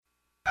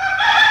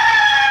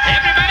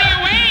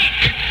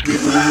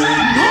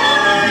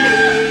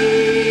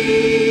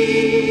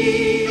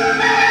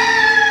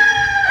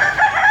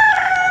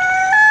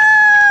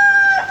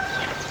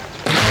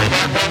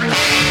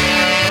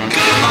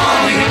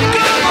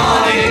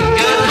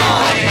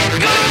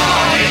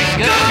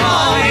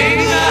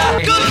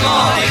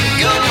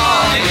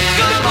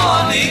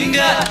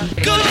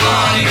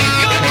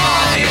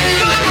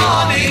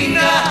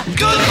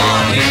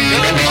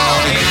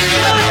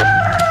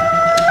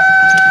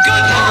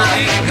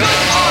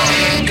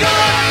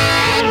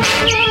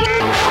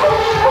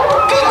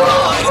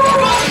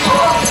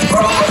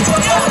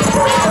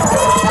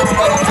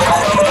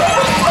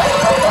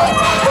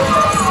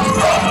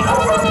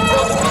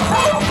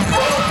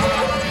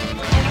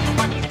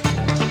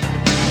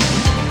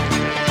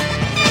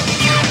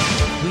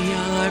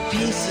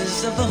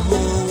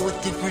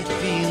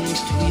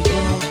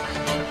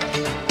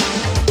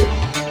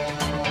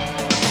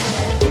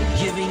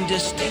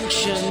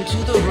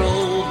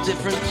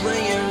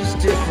use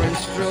different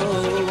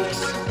strokes.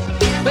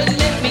 But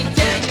let me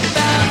tell you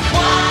about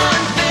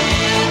one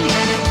thing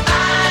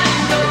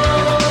I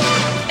know.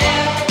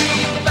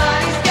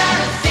 Everybody's got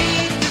a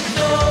seed to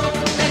sow.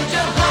 Let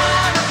your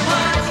heart of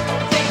hearts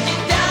take you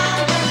down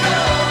the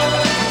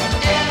road.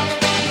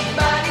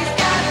 Everybody's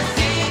got a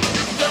seed to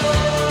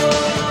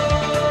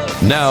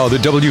sow. Now the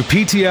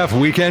WPTF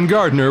Weekend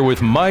Gardener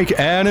with Mike,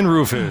 Ann, and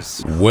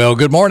Rufus. Well,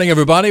 good morning,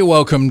 everybody.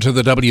 Welcome to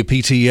the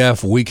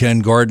WPTF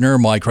Weekend Gardener.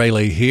 Mike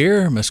Rayleigh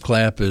here. Miss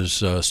Clapp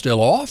is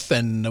still off,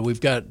 and we've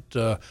got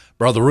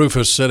Brother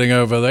Rufus sitting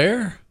over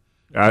there.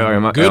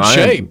 Good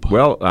shape.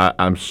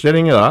 I'm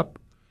sitting up.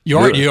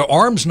 Your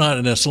arm's not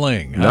in a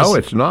sling. No,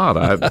 it's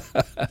not.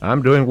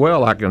 I'm doing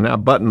well. I can now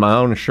button my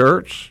own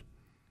shirts,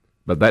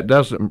 but that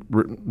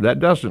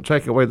doesn't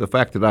take away the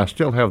fact that I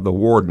still have the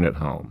warden at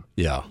home.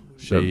 Yeah,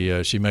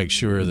 she makes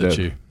sure that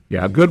you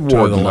a good toe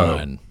warden the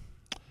line.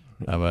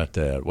 How about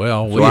that?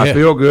 Well, so I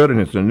feel good, and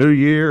it's a new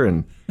year,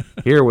 and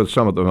here with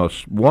some of the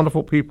most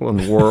wonderful people in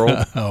the world.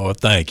 Oh,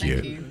 thank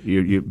you.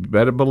 You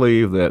better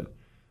believe that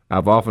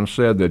I've often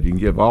said that you can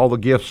give all the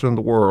gifts in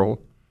the world,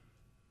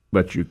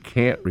 but you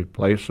can't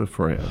replace a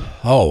friend.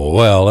 Oh,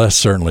 well, that's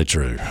certainly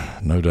true.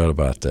 No doubt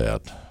about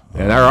that.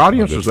 And our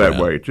audience is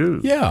that way,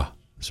 too. Yeah,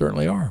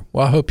 certainly are.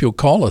 Well, I hope you'll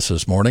call us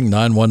this morning,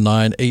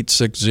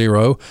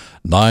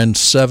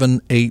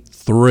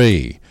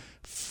 919-860-9783.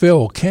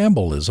 Phil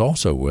Campbell is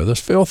also with us.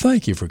 Phil,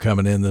 thank you for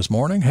coming in this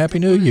morning. Happy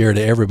New Year to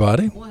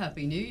everybody. Well,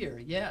 Happy New Year,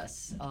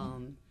 yes.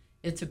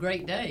 It's a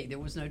great day. There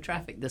was no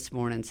traffic this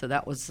morning, so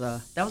that was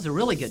a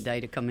really good day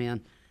to come in.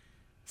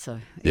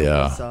 So it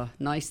was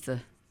nice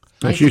to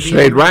And she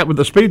stayed right with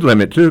the speed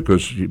limit, too,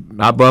 because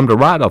I bummed a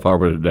write-off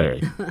over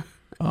today.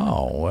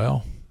 Oh,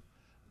 well.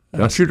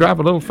 Don't you drive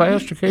a little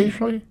fast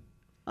occasionally?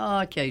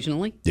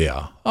 Occasionally.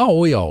 Yeah. Oh,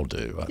 we all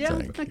do, I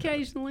think. Yeah,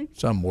 occasionally.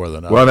 Some more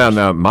than others. Well,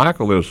 now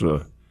Michael is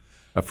a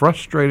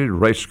frustrated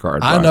race car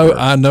driver.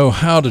 I know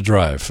how to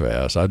drive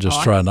fast. I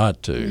just try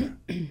not to.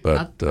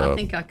 But I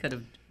think I could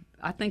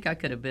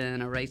have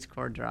been a race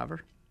car driver.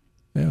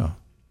 Yeah.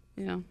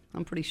 Yeah,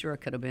 I'm pretty sure I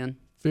could have been.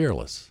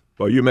 Fearless.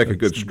 Well, you make a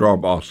good straw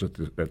boss at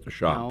the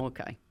shop. Oh,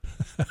 okay.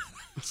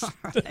 All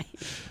right.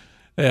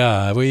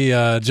 Yeah.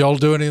 Did y'all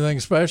do anything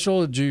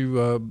special? Did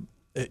you?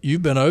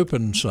 You've been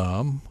open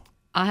some.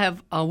 I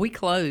have. We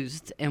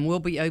closed, and we'll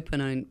be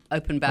open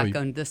back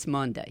on this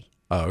Monday.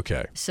 Oh,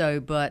 okay. So,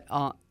 but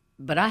I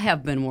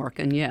have been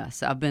working.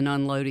 Yes, I've been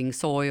unloading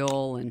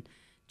soil and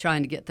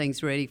trying to get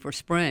things ready for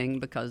spring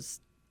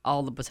because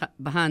all the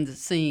behind the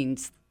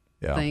scenes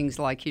things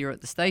like here at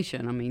the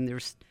station. I mean,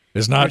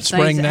 it's not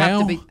spring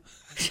now.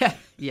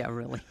 Yeah,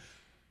 really.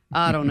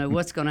 I don't know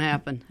what's going to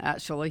happen.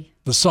 Actually,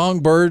 the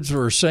songbirds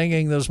were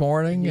singing this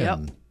morning. Yep.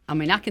 And I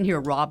mean, I can hear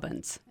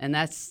robins, and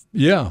that's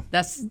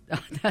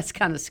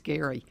kind of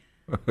scary.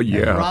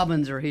 Yeah,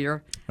 robins are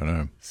here. I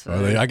know.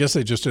 So, I guess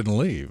they just didn't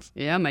leave.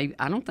 Yeah, maybe.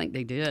 I don't think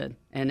they did.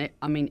 And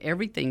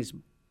everything's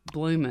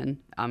blooming.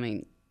 I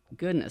mean,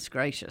 goodness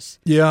gracious.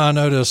 Yeah, I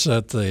noticed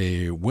that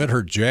the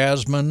winter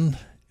jasmine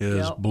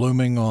is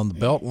blooming on the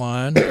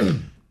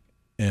Beltline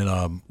in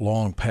a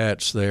long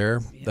patch there.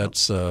 Yep.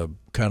 That's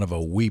kind of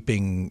a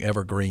weeping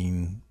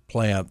evergreen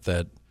plant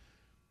that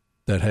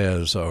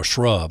has a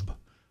shrub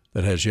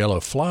that has yellow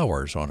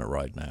flowers on it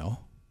right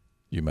now.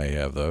 You may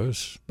have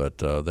those, but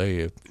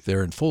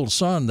they're in full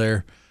sun.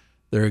 They're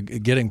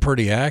getting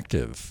pretty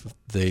active.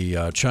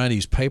 The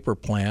Chinese paper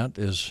plant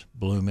is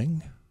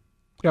blooming.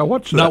 Yeah,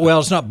 it's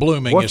not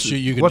blooming. What's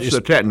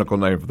the technical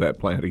name for that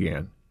plant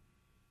again?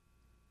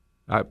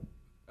 I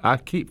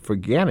keep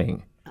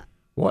forgetting.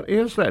 What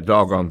is that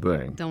doggone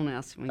thing? Don't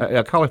ask me.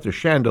 I call it the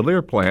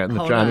chandelier plant and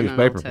the Chinese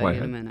paper I'll tell plant.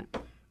 you in a minute.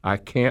 I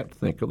can't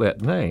think of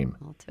that name.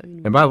 I'll tell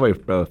you. And by the way,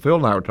 Phil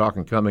and I were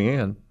talking coming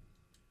in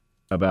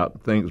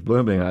about things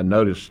blooming. I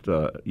noticed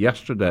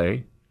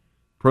yesterday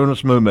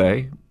Prunus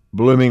mume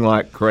blooming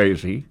like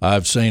crazy.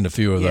 I've seen a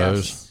few of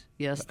those.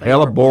 Yes.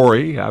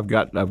 Hellebore. I've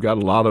got a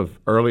lot of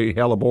early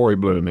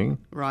hellebore blooming.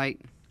 Right.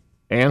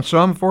 And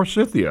some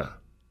forsythia.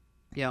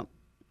 Yep.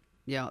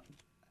 Yep.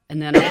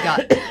 And then I've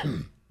got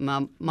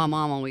my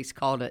mom always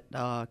called it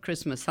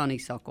Christmas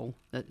honeysuckle.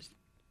 That's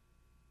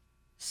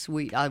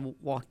sweet. I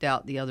walked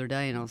out the other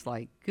day and I was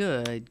like,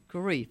 good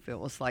grief. It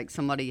was like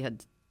somebody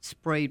had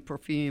sprayed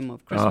perfume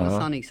of Christmas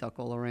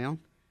honeysuckle around.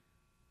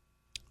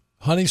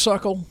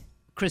 Honeysuckle?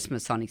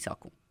 Christmas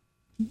honeysuckle.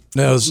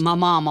 Now, my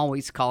mom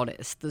always called it.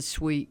 It's the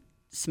sweet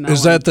smell.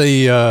 Is that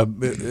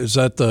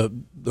the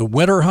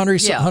winter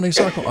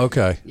honeysuckle?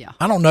 Okay. Yeah.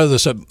 I don't know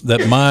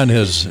that mine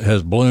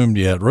has bloomed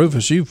yet.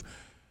 Rufus, you've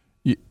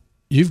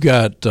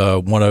got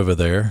one over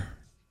there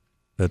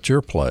at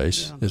your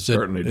place. Yeah.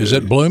 Is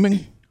it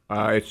blooming?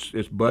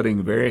 It's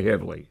budding very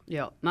heavily.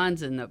 Yeah,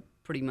 mine's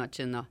pretty much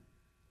in the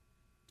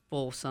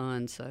full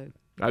sun. So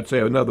I'd say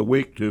another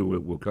week too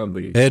will come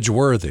the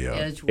Edgeworthy.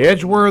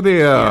 Edgeworthy.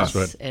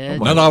 Yes,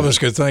 none of us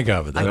could think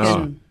of it.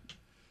 No,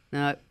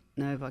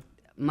 but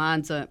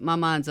my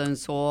mind's own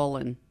soil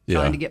and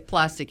trying to get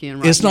plastic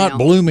in. It's not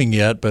blooming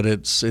yet, but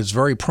it's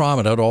very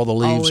prominent. All the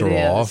leaves are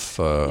is. off.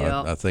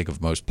 I think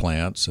of most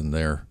plants, and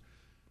they're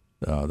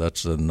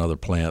That's another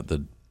plant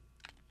that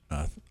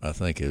I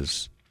think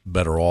is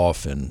better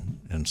off in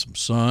some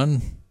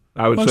sun.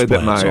 I would Most say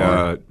that plants my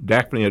are.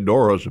 Daphne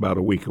Adora is about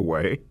a week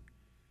away.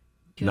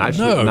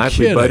 Nicely, No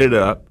nicely kidding. budded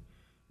up.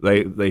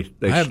 They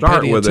I hadn't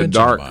start paid with attention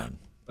to mine.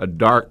 a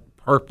dark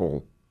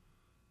purple,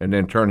 and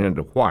then turn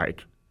into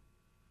white.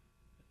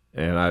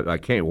 And I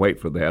can't wait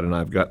for that. And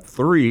I've got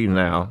 3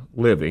 now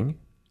living,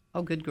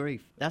 Oh, good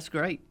grief. That's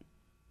great.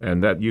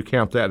 and that you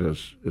count that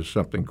as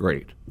something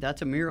great.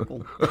 That's a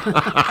miracle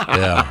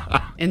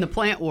Yeah. in the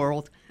plant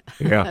world.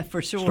 Yeah,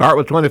 For sure. Start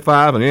with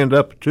 25 and end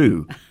up at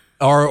 2.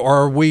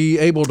 Are we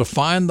able to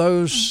find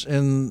those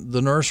in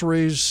the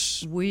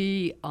nurseries?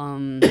 We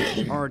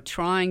are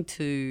trying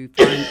to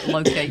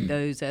locate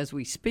those as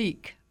we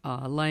speak.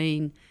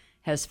 Lane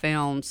has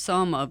found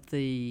some of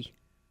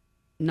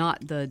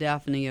not the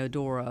Daphne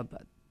odora,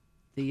 but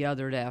the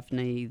other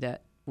Daphne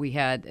that we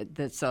had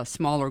that's a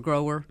smaller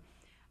grower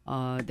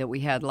that we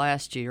had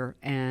last year.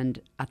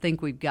 And I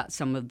think we've got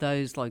some of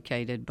those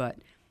located, but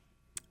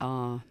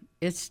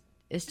it's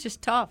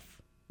just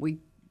tough.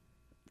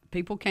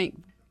 People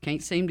can't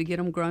seem to get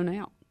them grown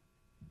out.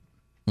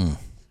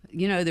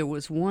 You know, there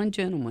was one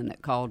gentleman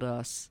that called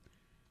us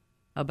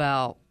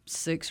about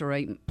 6 or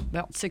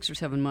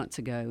 7 months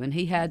ago, and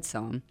he had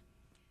some,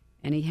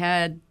 and he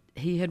had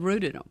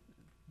rooted them,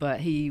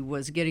 but he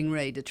was getting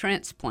ready to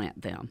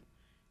transplant them.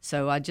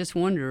 So I just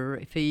wonder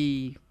if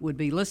he would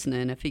be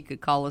listening, if he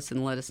could call us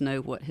and let us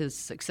know what his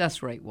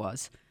success rate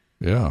was,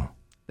 Yeah.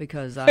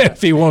 because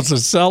If he wants to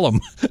sell them.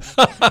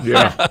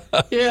 Yeah,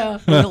 yeah,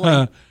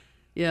 really.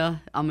 Yeah,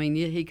 I mean,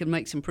 he could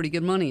make some pretty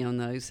good money on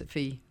those if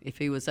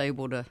he was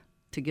able to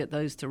get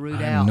those to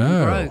root out know.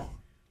 and grow.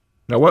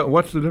 now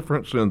what's the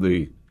difference in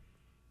the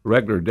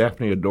regular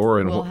Daphne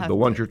Adora and We'll have the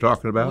ones you're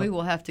talking about? We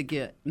will have to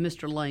get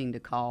Mr. Lane to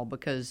call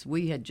because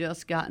we had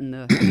just gotten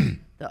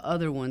the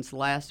other ones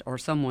last, or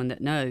someone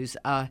that knows.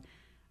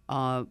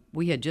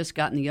 We had just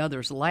gotten the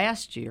others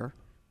last year.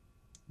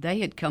 They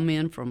had come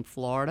in from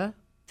Florida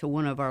to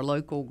one of our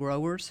local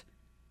growers,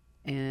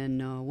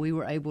 and we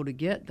were able to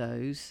get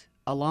those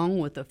along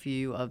with a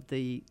few of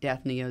the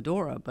Daphne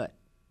odora. But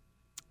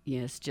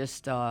yeah, it's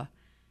just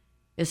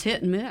it's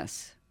hit and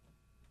miss.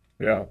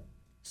 Yeah.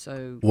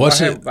 So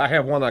I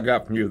have one I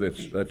got from you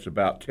that's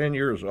about 10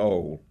 years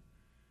old.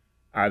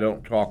 I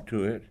don't talk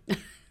to it.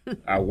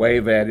 I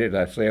wave at it.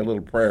 I say a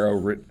little prayer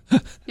over it,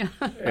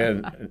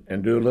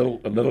 and do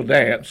a little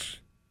dance.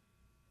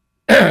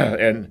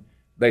 And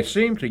they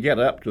seem to get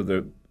up to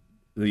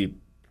the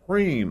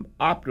prime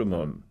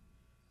optimum,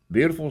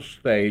 beautiful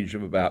stage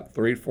of about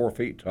 3 to 4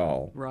 feet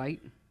tall, right,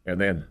 and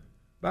then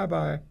bye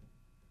bye.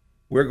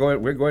 We're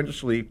going to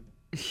sleep.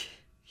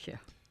 yeah.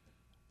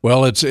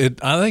 Well, I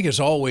think it's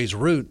always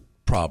root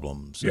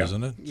problems, Yeah.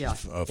 isn't it? Yeah.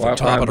 For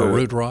top of a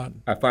root rot.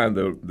 I find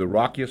the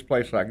rockiest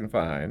place I can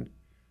find,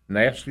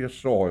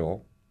 nastiest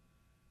soil,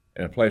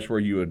 and a place where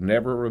you would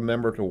never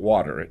remember to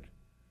water it,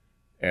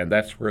 and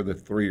that's where the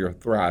 3 are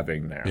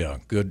thriving now. Yeah,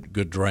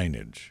 good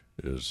drainage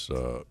is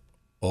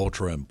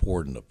ultra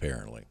important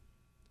apparently.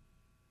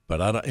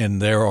 But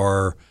and there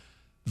are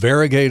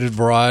variegated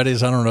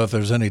varieties. I don't know if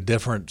there's any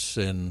difference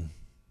in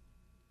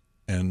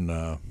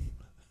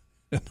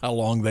how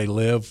long they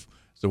live,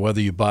 so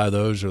whether you buy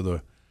those or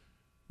the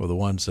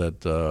ones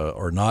that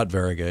are not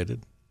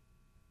variegated.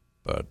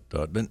 But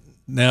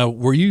now,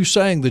 were you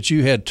saying that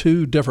you had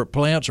 2 different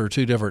plants or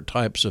 2 different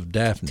types of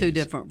Daphne? 2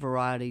 different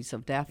varieties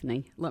of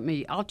Daphne.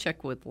 I'll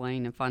check with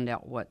Lane and find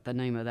out what the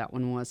name of that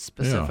one was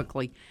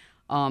specifically.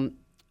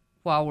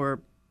 While we're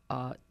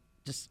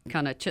just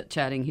kind of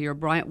chit-chatting here,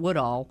 Bryant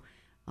Woodall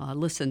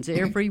listens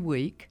every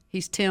week.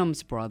 He's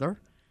Tim's brother.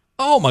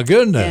 Oh, my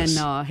goodness.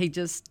 And he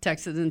just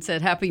texted and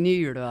said, Happy New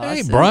Year to us. Hey,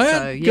 And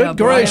Brian, so, yeah, good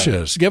Brian.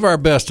 gracious. Give our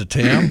best to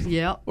Tim.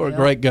 Yeah. What a yeah.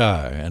 great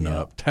guy and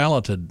a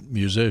talented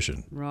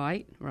musician.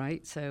 Right.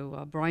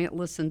 So Bryant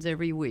listens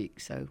every week.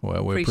 So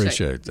Well, we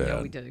appreciate that.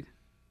 Yeah, we do.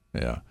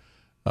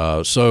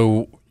 Yeah.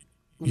 So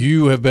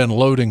you have been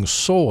loading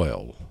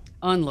soil,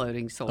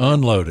 Unloading soil.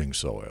 unloading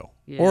soil,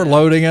 or Yeah.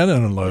 loading and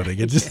unloading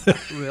it.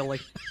 Really.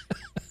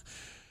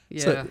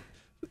 Yeah. So,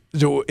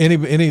 do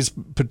any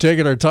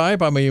particular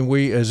type? I mean,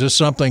 is this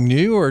something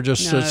new or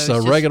just No, it's it's a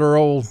just- regular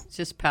old? It's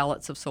just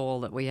pallets of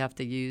soil that we have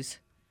to use.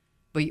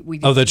 We That we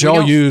y'all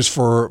don't- use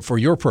for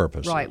your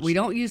purposes. Right. We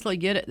don't usually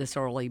get it this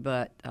early,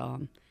 but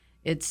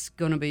it's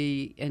going to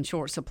be in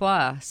short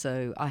supply.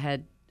 So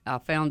I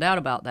found out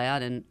about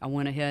that, and I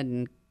went ahead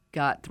and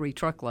got 3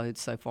 truckloads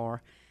so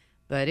far.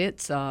 But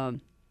it's going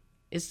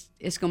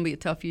to be a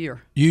tough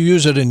year. You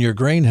use it in your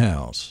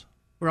greenhouse.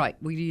 Right.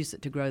 We use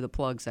it to grow the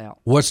plugs out.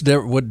 What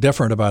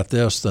different about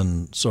this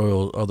than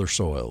other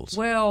soils?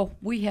 Well,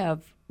 we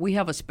have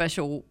a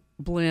special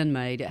blend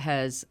made. It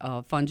has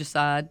a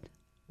fungicide,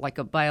 like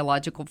a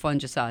biological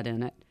fungicide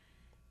in it,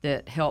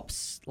 that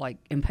helps like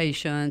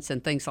impatiens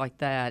and things like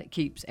that.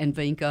 And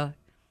vinca,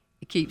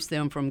 it keeps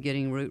them from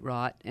getting root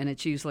rot, and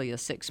it's usually a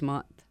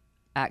 6-month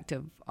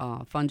active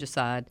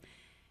fungicide.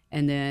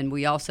 And then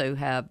we also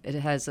it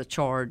has a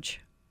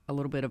charge, a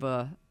little bit of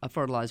a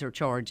fertilizer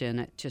charge in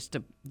it,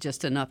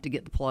 just enough to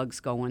get the plugs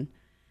going.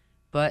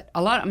 But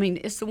I mean,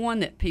 it's the one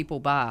that people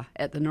buy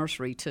at the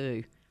nursery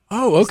too.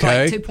 Oh,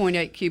 okay. It's like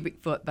 2.8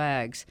 cubic foot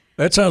bags.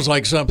 That sounds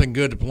like something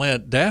good to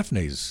plant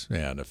Daphnes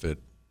in if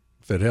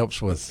it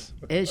helps with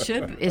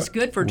It's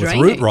good for with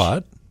drainage. root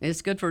rot.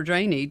 It's good for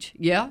drainage.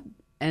 Yeah.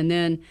 And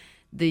then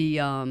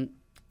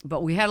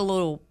but we had a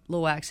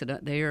little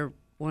accident there.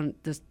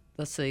 Let's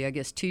see, I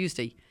guess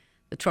Tuesday.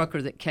 The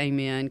trucker that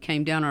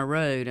came down our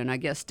road, and I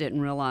guess didn't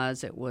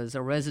realize it was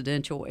a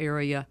residential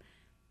area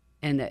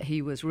and that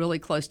he was really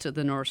close to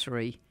the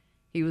nursery.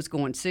 He was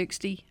going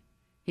 60.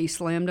 He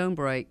slammed on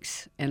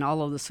brakes, and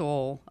all of the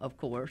soil, of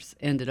course,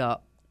 ended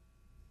up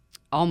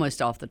almost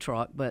off the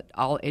truck, but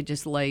it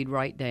just laid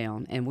right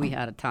down, and we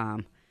had a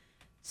time.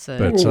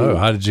 So,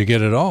 how did you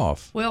get it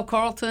off? well,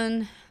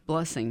 Carlton,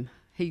 bless him,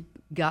 he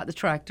got the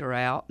tractor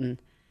out, and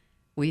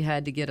we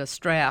had to get a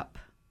strap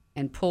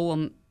and pull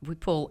them. We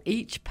pull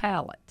each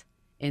pallet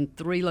in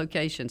 3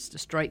 locations to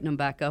straighten them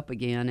back up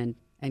again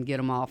and get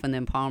them off. And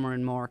then Palmer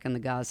and Mark and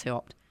the guys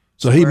helped.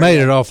 So he made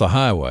it off the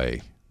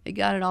highway. He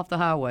got it off the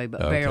highway,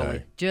 but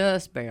barely,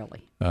 just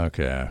barely.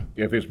 Okay.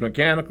 If it's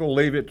mechanical,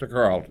 leave it to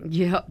Carlton.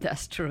 Yep,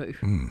 that's true.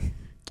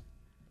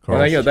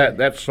 Well,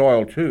 that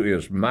soil too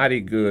is mighty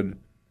good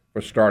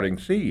for starting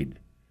seed.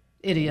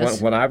 It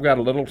is. When I've got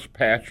a little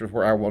patch of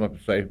where I want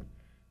to say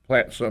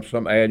plant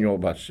some annual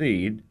by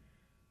seed,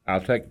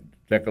 I'll take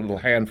a little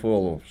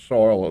handful of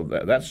soil of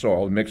that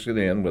soil, mix it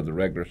in with the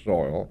regular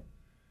soil,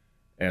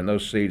 and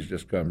those seeds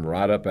just come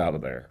right up out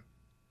of there.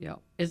 Yeah,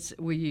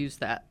 we use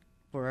that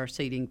for our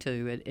seeding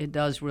too. It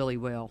does really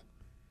well,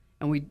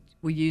 and we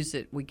use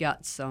it. We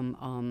got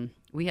some.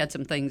 We had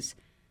some things,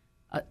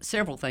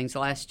 several things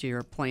last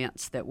year,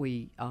 plants that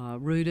we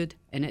rooted,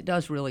 and it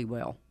does really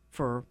well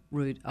for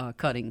root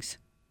cuttings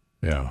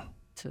Yeah.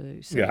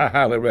 too. So. Yeah, I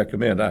highly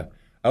recommend.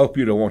 I hope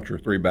you don't want your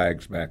 3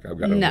 bags back. I've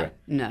got No.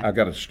 I've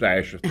got a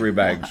stash of 3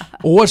 bags.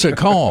 Well, what's it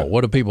called? What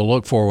do people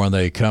look for when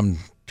they come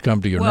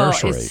to your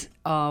nursery?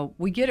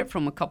 We get it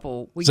from a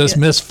couple. Is this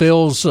Miss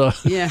Phil's?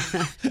 Yeah,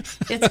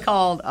 it's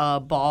called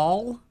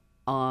ball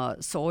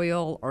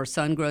soil or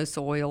sun-grow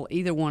soil.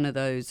 Either one of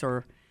those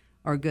are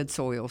good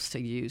soils to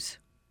use.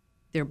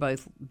 They're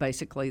both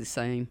basically the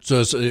same.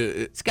 So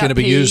can it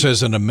be used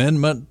as an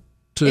amendment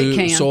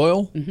to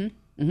soil? Mm-hmm.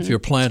 If you're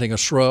planting a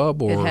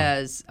shrub, or it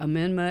has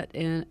amendment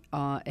in.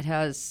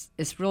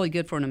 It's really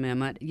good for an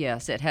amendment.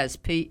 Yes, it has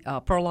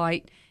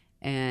perlite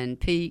and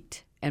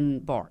peat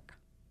and bark.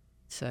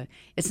 So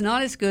it's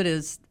not as good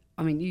as.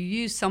 I mean, you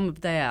use some of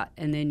that,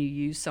 and then you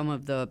use some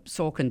of the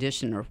soil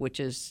conditioner,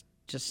 which is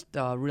just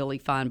really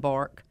fine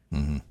bark.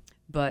 Mm-hmm.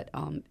 But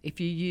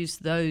if you use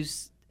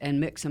those and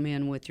mix them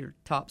in with your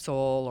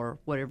topsoil or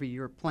whatever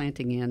you're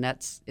planting in,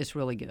 it's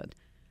really good.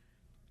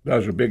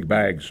 Those are big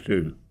bags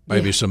too.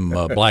 maybe some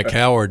Black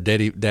Cow or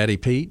Daddy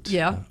Pete.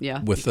 Yeah.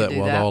 With that,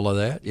 with all of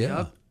that. Yeah,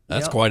 Yep.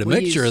 that's Yep. quite a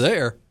mixture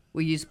there.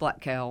 We use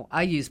Black Cow.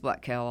 I use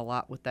Black Cow a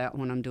lot with that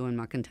when I'm doing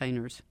my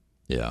containers.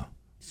 Yeah.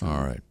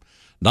 All right.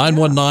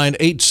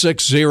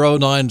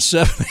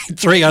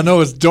 919-860-9783. I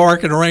know it's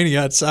dark and rainy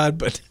outside,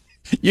 but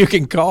you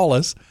can call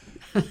us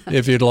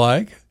if you'd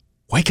like.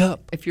 Wake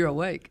up. If you're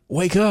awake,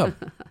 Wake up.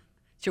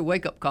 it's your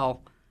wake-up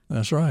call.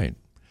 That's right.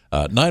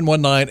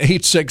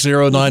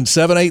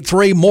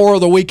 919-860-9783. More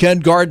of the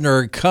Weekend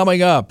Gardener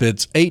coming up.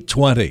 It's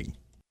 8:20.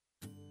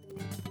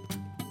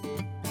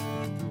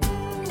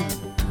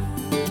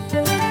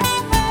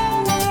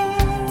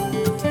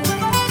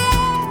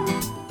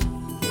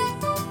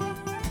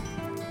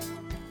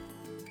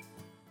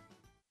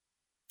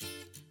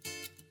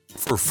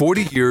 For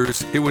 40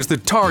 years, it was the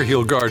Tar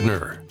Heel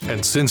Gardener.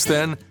 And since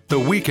then, the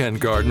Weekend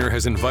Gardener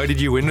has invited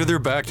you into their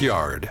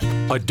backyard.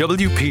 A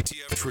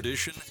WPTF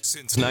tradition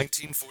since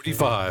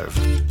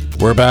 1945.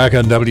 We're back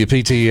on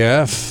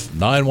WPTF,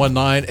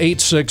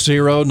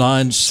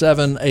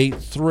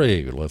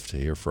 919-860-9783. We'd love to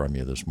hear from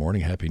you this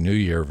morning. Happy New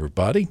Year,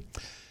 everybody.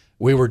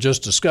 We were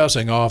just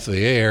discussing off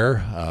the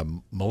air.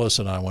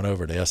 Melissa and I went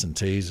over to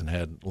S&T's and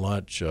had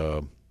lunch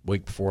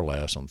week before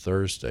last on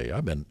Thursday.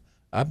 I've been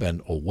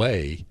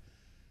away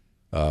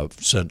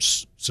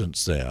since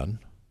then,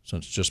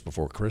 since just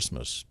before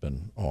Christmas,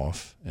 been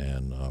off,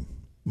 and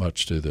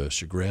much to the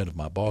chagrin of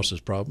my bosses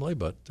probably,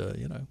 but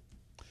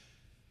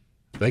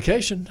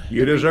vacation.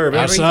 You deserve it.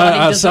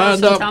 Everybody deserves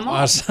some time off.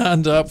 I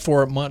signed up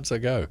for it months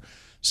ago.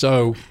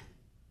 So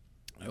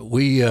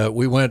we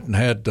went and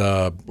had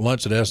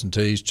lunch at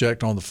S&T's,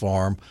 checked on the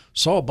farm,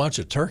 saw a bunch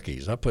of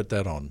turkeys. I put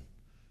that on.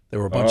 There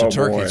were a bunch of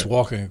turkeys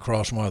walking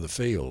across one of the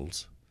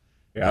fields.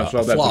 Yeah, I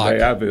saw that flock. the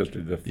day I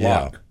visited the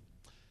flock. Yeah.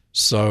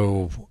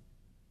 So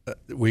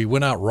we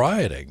went out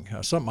riding.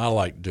 Something I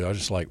like to do. I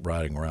just like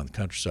riding around the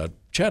countryside.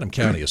 Chatham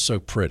County is so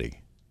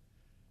pretty.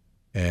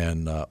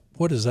 And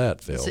what is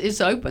that, Phil? It's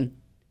open.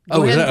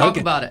 Go is ahead that and talk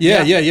okay? about it.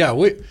 Yeah.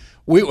 We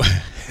we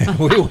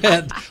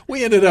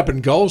ended up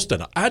in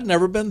Golston. I'd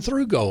never been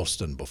through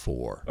Golston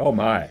before. Oh,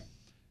 my.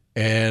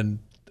 And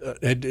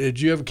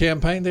did you ever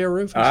campaign there,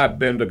 Rufus? I've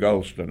been to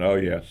Golston. Oh,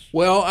 yes.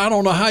 Well, I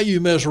don't know how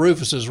you miss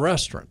Rufus's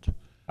restaurant.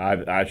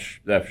 I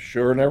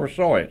sure never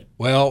saw it.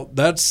 Well,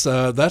 that's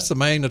the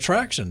main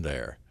attraction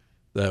there.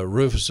 the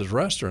Rufus's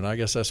restaurant. I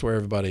guess that's where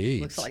everybody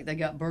eats. Looks like they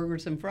got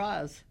burgers and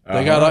fries.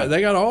 They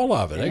got all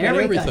of it. They got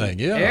everything.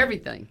 Yeah,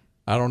 everything.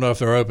 I don't know if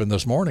they're open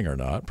this morning or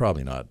not.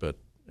 Probably not, but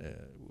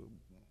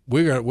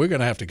we're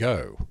gonna have to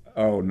go.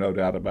 Oh, no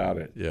doubt about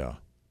it. Yeah,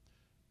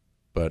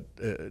 but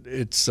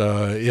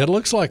it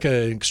looks like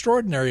an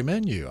extraordinary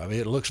menu. I mean,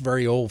 it looks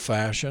very old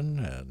fashioned,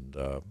 and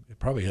it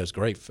probably has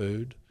great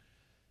food.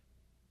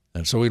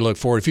 And so we look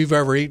forward. If you've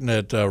ever eaten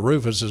at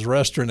Rufus's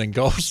restaurant in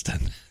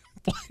Golston,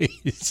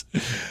 please.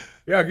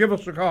 Yeah, give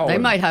us a call. They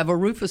might have a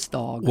Rufus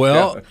dog.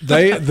 Well,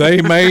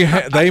 they may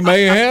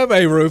have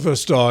a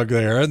Rufus dog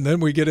there, and then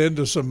we get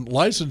into some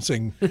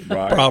licensing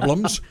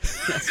problems.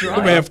 That's We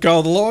right. may have to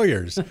call the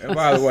lawyers. And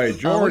by the way, Oh,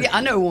 George. I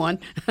know one.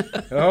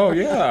 Oh,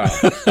 yeah.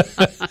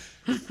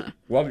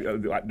 Well,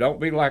 don't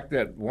be like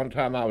that. One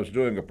time I was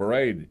doing a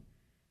parade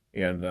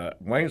in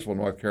Waynesville,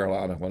 North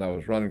Carolina, when I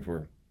was running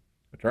for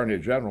Attorney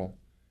General,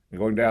 and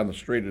going down the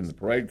street in the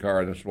parade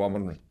car, this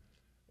woman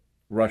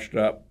rushed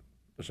up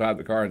beside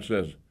the car and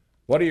says,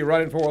 "What are you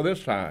running for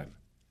this time?"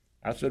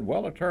 I said,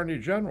 "Well, Attorney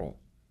General."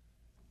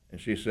 And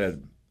she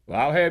said, "Well,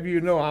 I'll have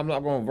you know I'm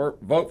not going to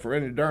vote for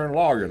any darn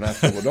lawyer." And I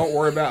said, "Well, don't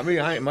worry about me.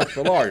 I ain't much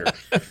of a lawyer."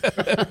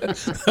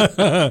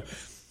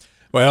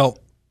 Well,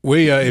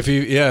 if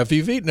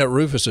you've eaten at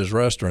Rufus's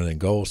restaurant in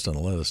Golston,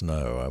 let us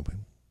know. I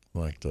would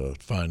like to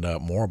find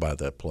out more about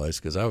that place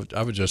because I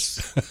would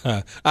just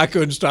I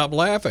couldn't stop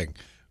laughing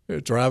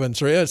driving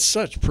through. It's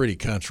such pretty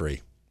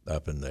country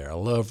up in there. I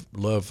love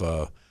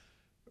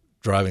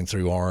driving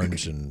through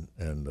Orange and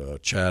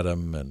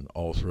Chatham and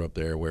all through up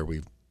there where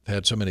we've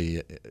had so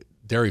many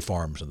dairy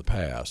farms in the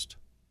past,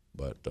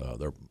 but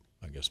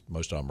I guess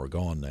most of them are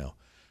gone now.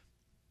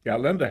 Yeah,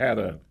 Linda had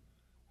a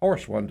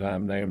horse one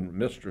time named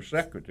Mr.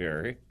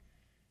 Secretary,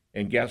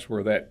 and guess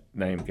where that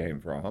name came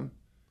from?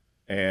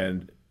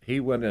 And he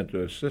went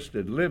into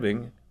assisted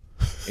living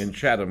in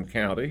Chatham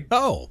County.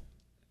 Oh,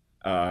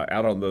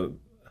 Out on the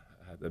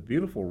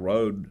beautiful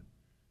road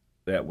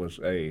that was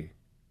a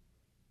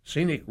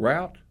scenic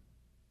route.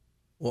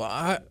 well,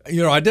 I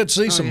did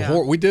see some yeah.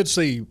 we did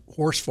see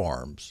horse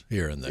farms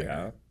here and there.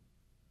 Yeah.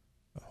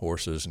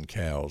 Horses and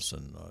cows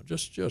and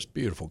just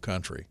beautiful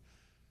country.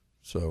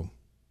 So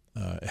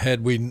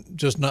had we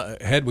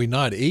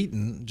not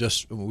eaten,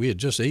 we had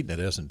just eaten at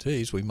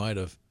S&T's, we might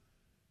have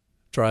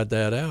tried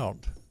that out.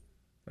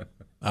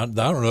 I don't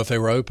know if they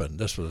were open.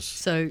 This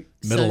was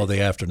middle of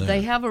the afternoon.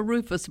 They have a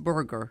Rufus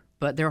burger,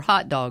 but their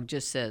hot dog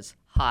just says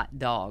hot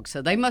dog.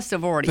 So they must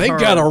have already They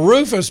heard. got a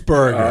Rufus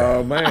burger.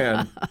 Oh,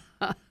 man.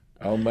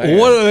 Oh, man.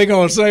 What are they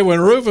going to say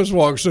when Rufus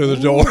walks through the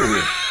door?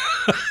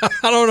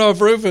 I don't know if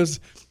Rufus.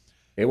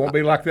 It won't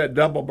be like that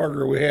double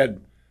burger we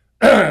had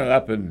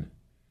up and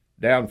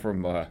down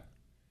from where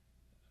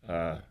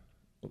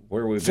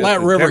we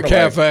Flat River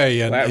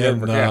Cafe Flat in-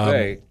 River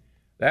Cafe.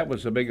 That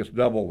was the biggest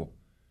double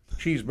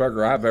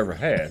cheeseburger I've ever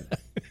had.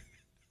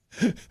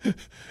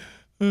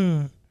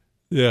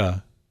 Yeah,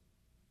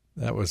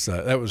 that was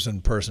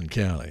in Person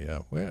County. Yeah,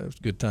 well, it was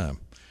a good time.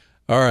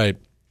 All right,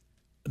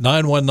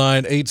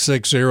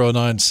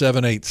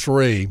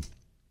 919-860-9783.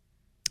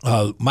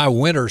 My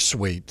winter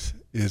suite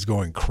is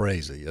going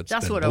crazy. That's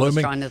been what I was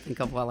blooming. trying to think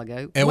of a while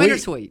ago. And Winter we-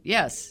 Sweet,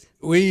 yes.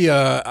 We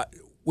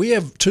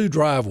have two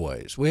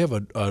driveways. We have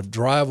a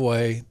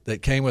driveway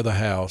that came with a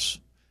house,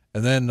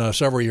 and then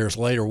several years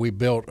later we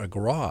built a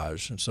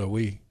garage, and so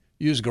we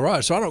use a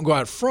garage. So I don't go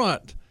out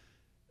front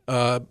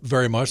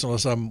very much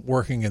unless I'm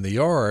working in the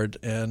yard,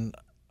 and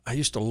I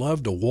used to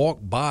love to walk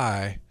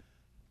by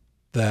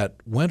that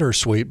winter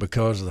suite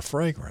because of the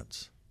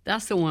fragrance.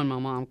 That's the one my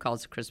mom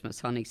calls Christmas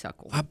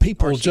honeysuckle.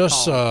 People Or she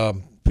just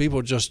called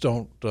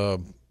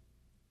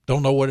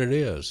don't know what it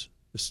is.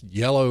 This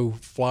yellow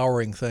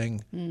flowering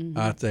thing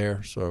out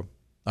there. So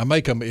I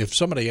make them. If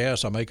somebody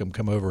asks, I make them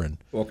come over and.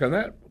 Well, can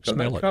that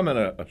Smell it. come in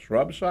a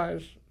shrub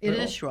size? It Bill?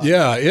 is shrub.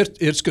 Yeah,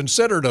 it's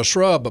considered a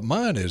shrub, but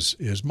mine is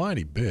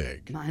mighty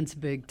big. Mine's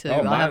big too.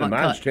 Oh, I haven't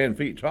mine's cut. 10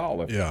 feet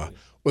tall. Yeah.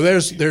 Well,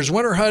 there's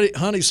winter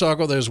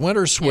honeysuckle, there's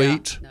winter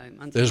sweet, no,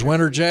 mine's there's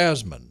winter winter sweet.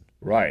 jasmine,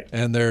 Right.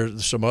 and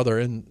there's some other,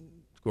 and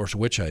of course,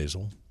 witch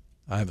hazel.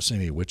 I haven't seen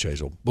any witch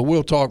hazel, but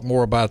we'll talk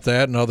more about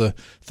that and other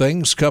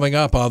things coming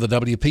up on the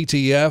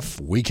WPTF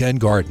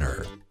Weekend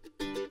Gardener.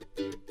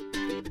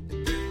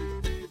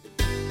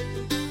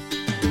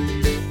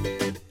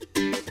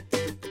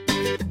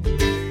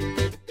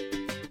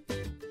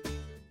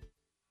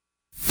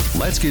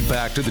 Let's get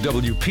back to the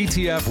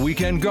WPTF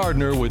Weekend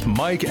Gardener with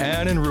Mike,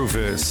 Ann, and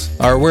Rufus.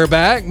 All right, we're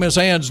back. Miss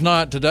Ann's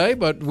not today,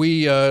 but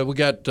we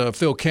got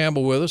Phil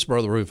Campbell with us.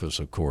 Brother Rufus,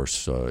 of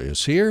course,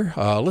 is here.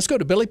 Let's go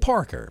to Billy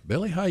Parker.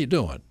 Billy, how you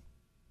doing?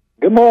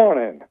 Good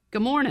morning.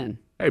 Good morning.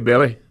 Hey,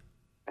 Billy.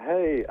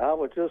 Hey, I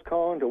was just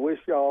calling to wish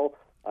y'all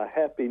a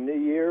happy New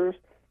Year's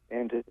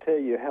and to tell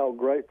you how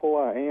grateful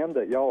I am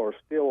that y'all are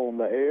still on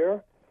the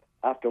air.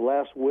 After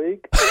last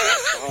week,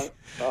 I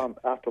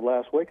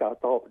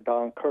thought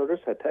Don Curtis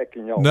had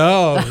taken y'all.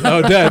 No,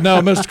 Dad, no,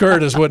 Mr.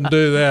 Curtis wouldn't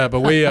do that. But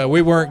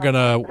we weren't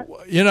gonna.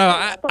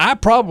 I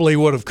probably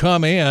would have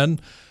come in,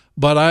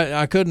 but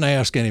I couldn't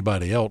ask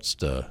anybody else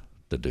to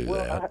do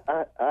that.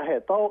 I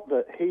had thought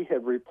that he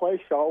had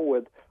replaced y'all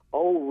with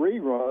old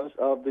reruns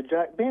of the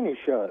Jack Benny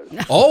show.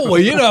 Oh,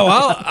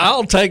 well,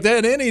 I'll take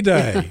that any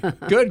day.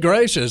 Good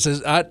gracious.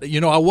 I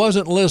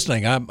wasn't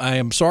listening. I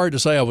am sorry to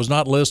say I was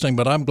not listening,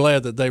 but I'm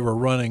glad that they were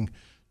running,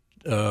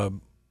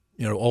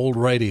 old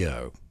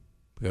radio,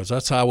 because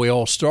that's how we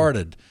all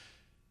started.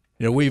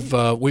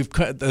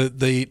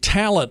 The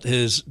talent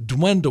has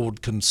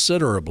dwindled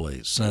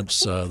considerably since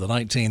the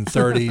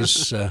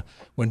 1930s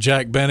when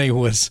Jack Benny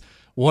was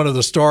one of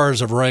the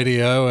stars of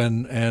radio,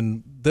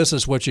 and this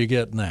is what you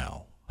get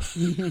now.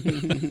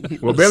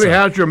 Well, Billy,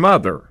 how's your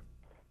mother?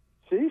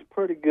 She's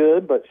pretty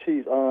good, but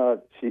she's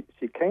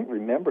she can't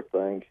remember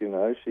things.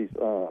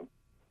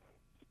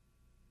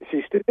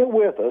 She's still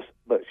with us,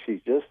 but she's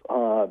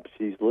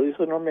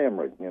losing her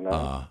memory.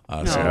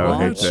 I see. I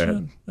hate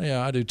that.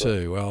 Yeah, I do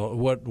too. Well,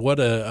 what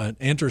an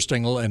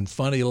interesting and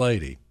funny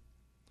lady.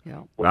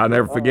 Yeah. I'll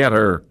never forget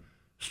her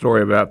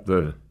story about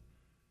the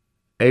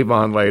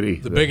Avon lady.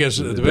 The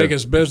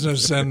biggest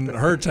business in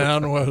her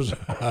town was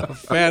a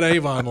fat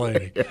Avon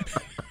lady.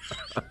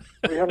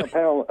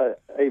 300-pound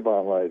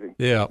Avon lady.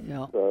 Yeah.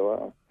 Yeah.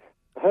 So,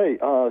 hey,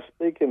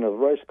 speaking of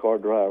race car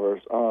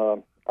drivers,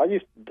 I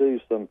used to do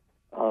some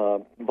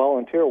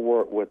volunteer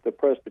work with the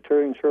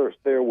Presbyterian Church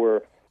there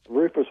where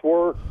Rufus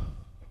worked.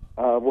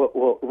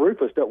 Well,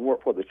 Rufus doesn't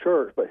work for the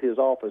church, but his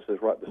office is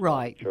right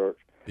beside the church.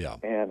 Yeah.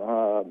 And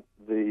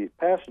the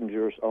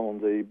passengers on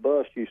the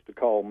bus used to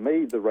call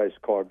me the race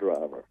car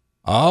driver.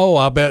 Oh,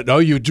 I bet. Oh,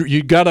 you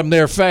got them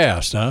there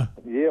fast, huh?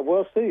 Yeah,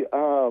 well, see,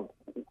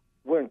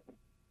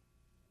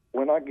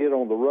 when I get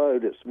on the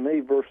road, it's me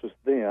versus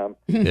them.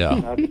 Yeah.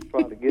 I just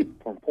try to get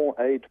from point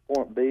A to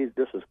point B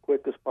just as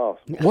quick as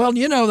possible. Well,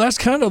 that's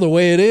kind of the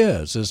way it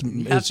is. It's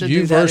to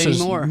you do that versus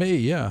anymore. me.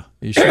 Yeah.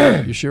 You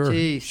sure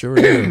Jeez.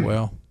 do.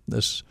 Well,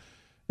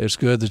 it's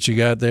good that you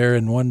got there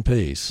in one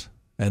piece.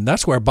 And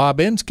that's where Bob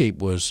Inskeep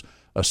was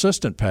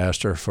assistant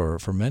pastor for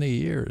many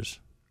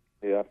years.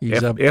 Yeah.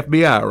 He's up,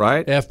 FBI,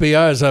 right?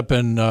 FBI is up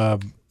in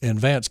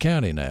Vance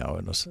County now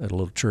at a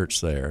little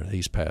church there.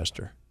 He's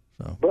pastor.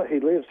 So But he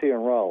lives here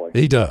in Raleigh.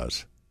 he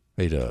does.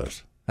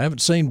 I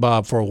haven't seen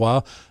Bob for a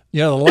while.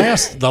 The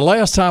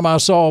last time I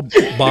saw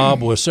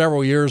Bob was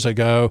several years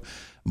ago.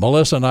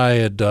 Melissa and I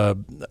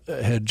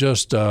had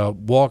just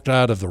walked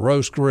out of the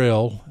roast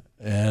grill,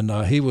 and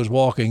he was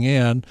walking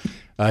in.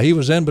 He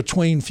was in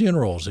between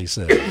funerals, he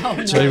said. Oh,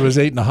 no. So he was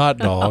eating a hot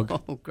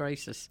dog. Oh,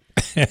 gracious.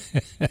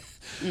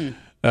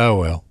 Oh,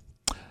 well.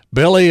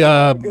 Billy,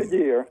 Good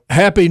year.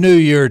 Happy New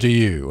Year to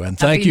you, and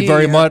thank Happy you New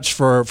very Year. much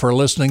for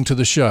listening to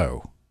the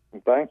show.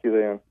 Thank you,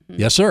 then.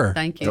 Yes, sir.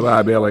 Thank you.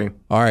 Goodbye, Billy.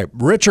 All right.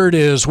 Richard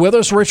is with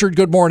us. Richard,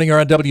 good morning. You're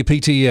on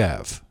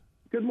WPTF.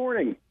 Good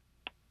morning.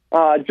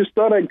 Just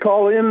thought I'd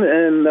call in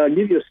and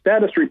give you a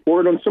status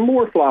report on some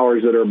more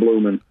flowers that are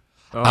blooming.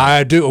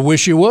 I do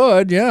wish you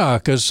would, yeah,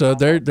 because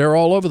they're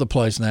all over the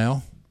place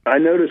now. I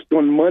noticed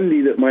on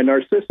Monday that my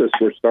narcissus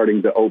were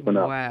starting to open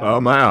up. Wow.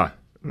 Oh, my.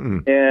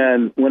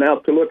 And went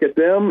out to look at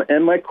them,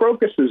 and my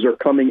crocuses are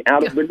coming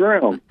out of the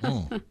ground.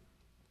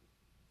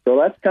 So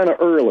that's kind of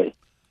early.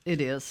 It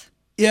is.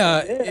 Yeah,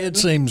 it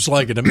seems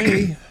like it to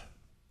me.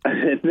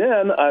 And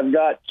then I've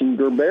got some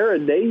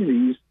Gerbera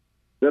daisies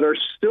that are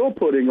still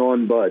putting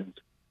on buds,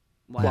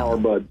 flower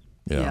buds.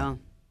 Yeah.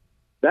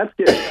 That's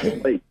getting kind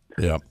of late.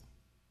 Yeah.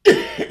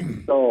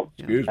 So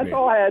Excuse that's me.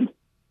 all I had.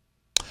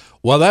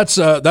 Well, that's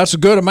a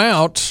good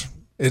amount.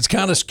 It's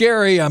kind of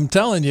scary, I'm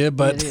telling you, It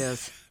but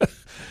is.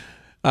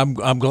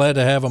 I'm glad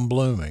to have them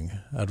blooming.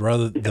 I'd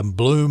rather them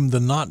bloom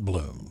than not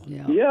bloom.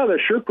 Yeah. Yeah,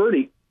 they're sure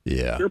pretty.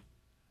 Yeah. Sure.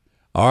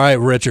 All right,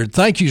 Richard.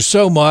 Thank you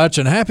so much,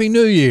 and Happy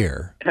New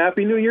Year.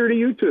 Happy New Year to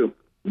you, too.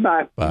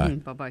 Bye. Bye.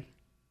 Bye-bye.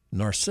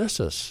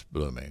 Narcissus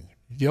blooming.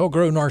 Do y'all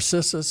grow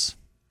narcissus?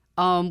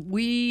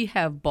 We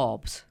have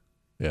bulbs,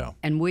 Yeah.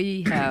 and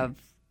we got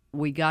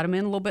them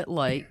in a little bit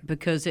late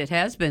because it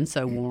has been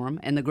so warm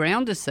and the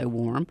ground is so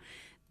warm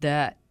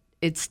that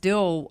it's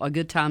still a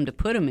good time to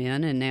put them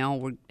in, and now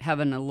we're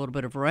having a little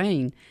bit of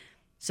rain.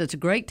 So it's a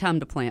great time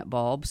to plant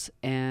bulbs,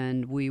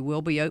 and we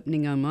will be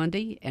opening on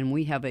Monday, and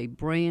we have a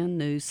brand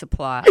new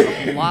supply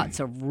of lots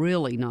of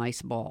really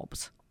nice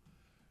bulbs.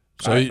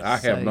 So I so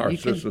have you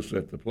narcissus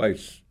at the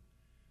place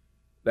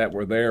that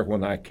were there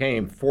when I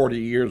came 40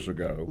 years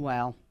ago,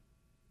 Wow.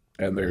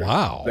 and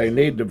Wow. they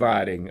need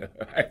dividing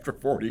after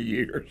 40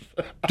 years.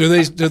 do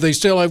they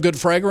still have good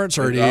fragrance,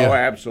 or do you? Oh,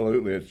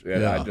 absolutely!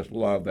 And Yeah. I just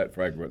love that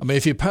fragrance. I mean,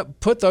 if you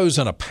put those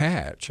in a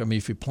patch,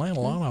 if you plant a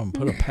lot of them,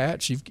 put a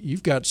patch,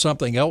 you've got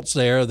something else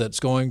there that's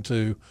going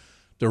to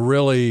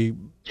really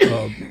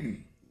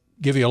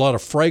give you a lot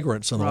of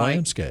fragrance in the Right.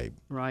 landscape.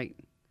 Right.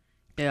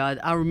 Yeah,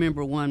 I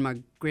remember one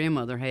my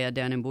grandmother had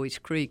down in Boyce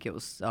Creek. It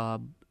was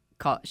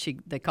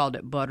they called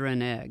it butter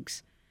and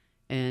eggs,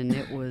 and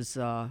it was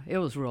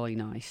really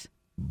nice.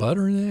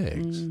 Butter and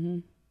eggs.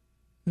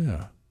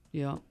 Yeah.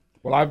 Yeah.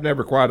 Well, I've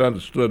never quite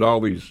understood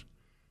all these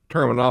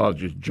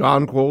terminologies.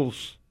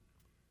 Jonquils,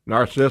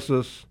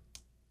 narcissus.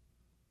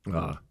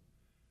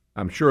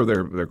 I'm sure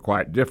they're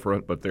quite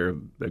different, but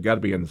they've got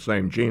to be in the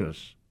same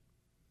genus.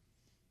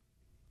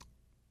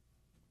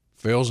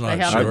 Phil's They not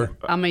have, sure.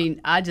 I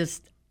mean, I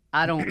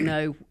don't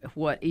know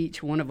what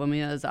each one of them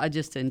is. I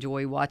just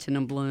enjoy watching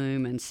them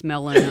bloom and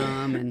smelling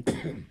them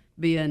and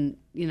being,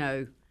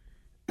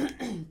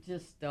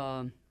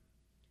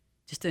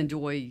 just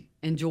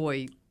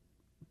enjoy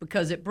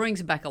because it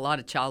brings back a lot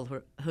of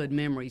childhood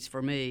memories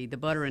for me. The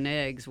butter and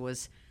eggs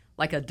was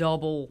like a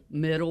double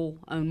middle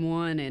on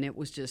one, and it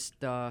was just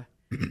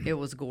it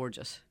was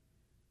gorgeous.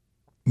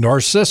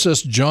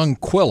 Narcissus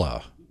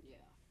jonquilla.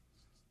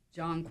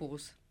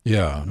 Jonquils.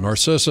 Yeah,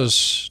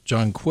 Narcissus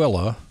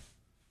jonquilla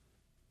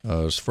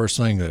is the first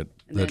thing that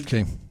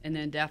came. And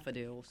then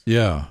daffodils.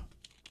 Yeah.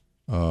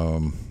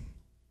 I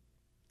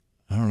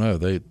don't know.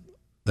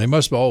 They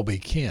must all be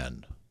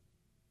kin.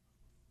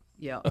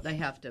 Yeah, they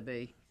have to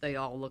be. They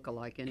all look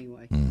alike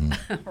anyway,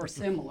 Mm-hmm. or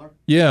similar.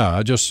 Yeah,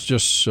 I just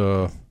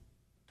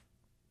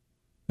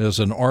there's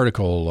an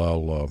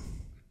article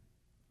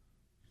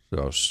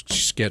I'll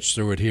sketch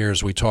through it here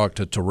as we talk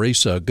to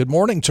Teresa. Good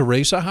morning,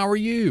 Teresa. How are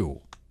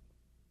you?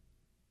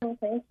 Oh,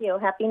 thank you.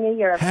 Happy New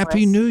Year, everyone.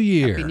 Happy New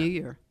Year. Happy New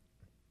Year.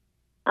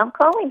 I'm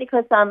calling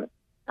because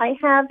I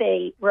have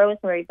a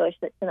rosemary bush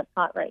that's in a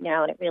pot right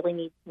now, and it really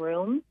needs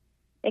room.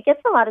 It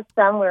gets a lot of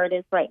sun where it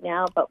is right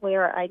now, but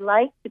where I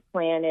like to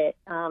plant it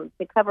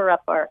to cover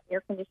up our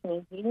air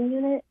conditioning heating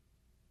unit,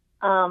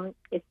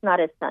 it's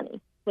not as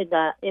sunny. Would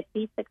it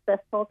be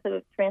successful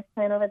to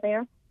transplant over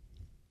there?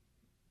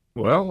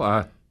 Well,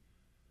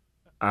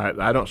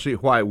 I don't see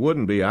why it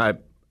wouldn't be.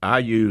 I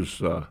use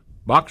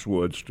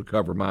boxwoods to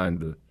cover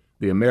mine,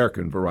 the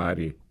American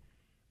variety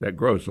that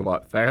grows a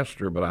lot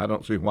faster, but I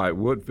don't see why it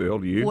would, Phil.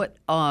 Do you?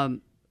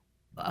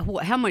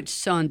 How much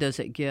sun does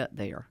it get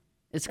there?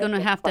 It's going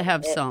to have to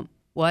have some.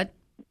 What?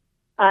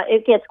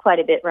 It gets quite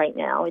a bit right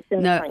now. It's in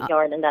the No, front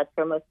yard, and that's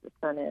where most of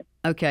the sun is.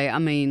 Okay, I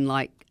mean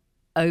like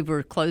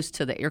over close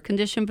to the air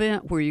condition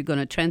vent where you're going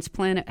to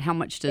transplant it. How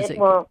much does it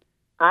Well,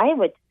 I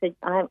would say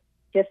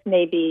just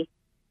maybe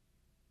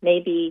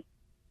it's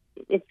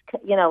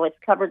it's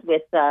covered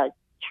with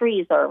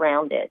trees are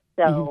around it.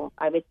 So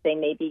I would say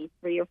maybe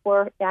 3 or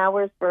 4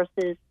 hours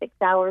versus 6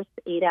 hours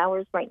to 8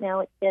 hours right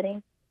now it's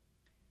getting.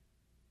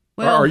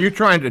 Or are you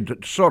trying to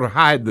sort of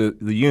hide the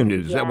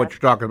unit? Is that what you're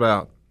talking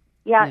about?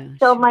 Yeah.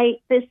 So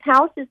this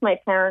house is my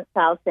parents'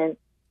 house, and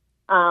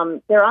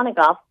they're on a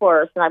golf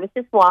course. And I was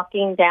just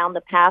walking down the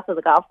path of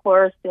the golf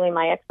course, doing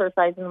my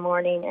exercise in the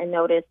morning, and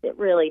noticed it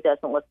really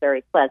doesn't look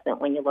very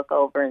pleasant when you look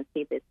over and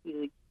see this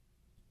huge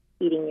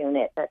heating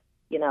unit. That's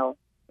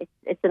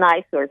it's an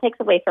eyesore. It takes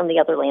away from the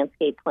other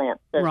landscape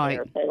plants that are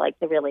there. So I like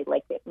to really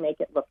make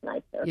it look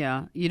nicer.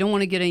 Yeah, you don't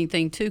want to get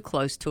anything too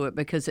close to it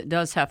because it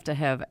does have to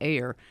have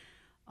air.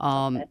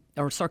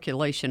 Or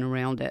circulation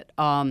around it.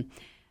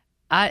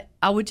 I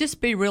would just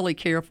be really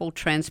careful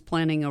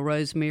transplanting a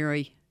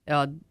rosemary.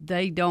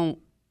 They don't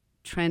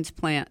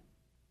transplant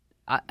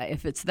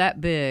if it's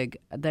that big.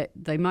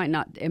 They might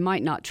not. It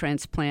might not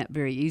transplant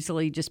very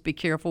easily. Just be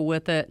careful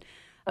with it,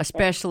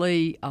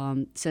 especially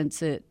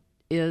since it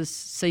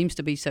seems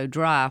to be so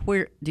dry.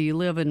 Where do you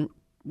live in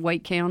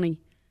Wake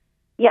County?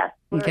 Yes,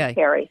 we're in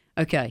Cary.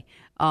 Okay.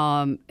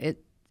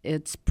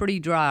 It's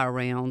pretty dry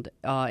around,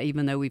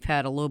 even though we've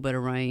had a little bit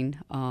of rain,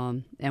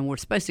 and we're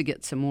supposed to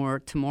get some more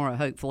tomorrow,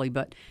 hopefully.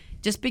 But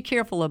just be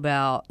careful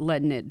about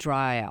letting it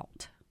dry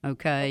out,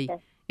 okay?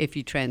 If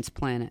you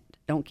transplant it.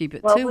 Don't keep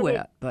it too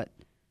wet. But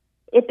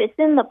if it's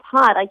in the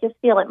pot, I just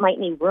feel it might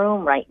need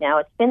room right now.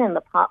 It's been in the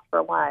pot for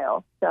a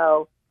while,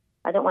 so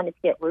I don't want it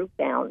to get root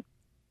bound.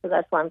 So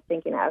that's why I'm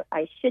thinking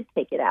I should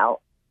take it out.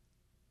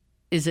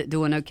 Is it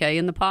doing okay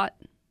in the pot?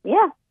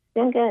 Yeah, it's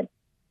doing good.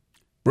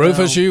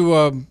 Rufus, you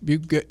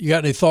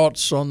got any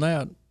thoughts on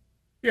that?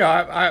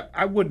 Yeah,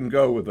 I wouldn't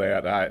go with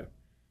that.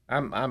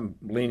 I'm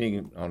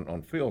leaning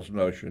on Phil's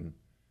notion.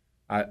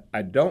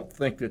 I don't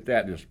think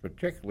that is a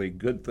particularly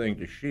good thing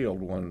to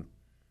shield one.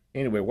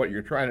 Anyway, what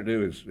you're trying to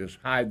do is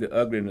hide the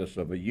ugliness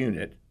of a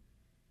unit.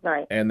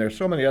 Right. And there's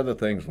so many other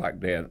things like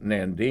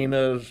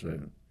nandinas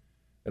and,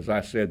 as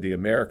I said, the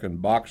American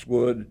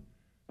boxwood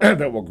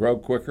that will grow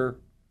quicker.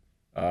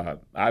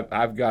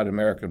 I've got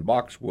American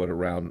boxwood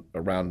around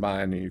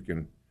mine,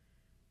 and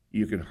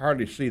you can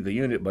hardly see the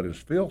unit. But as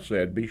Phil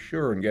said, be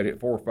sure and get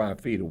it 4 or 5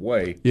 feet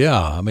away. Yeah,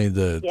 I mean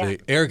the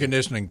air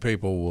conditioning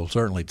people will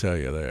certainly tell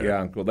you that. Yeah,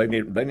 Uncle, they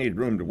need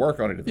room to work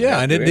on it. Yeah,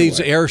 and it needs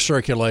air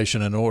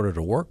circulation in order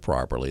to work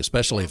properly,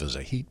 especially if it's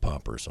a heat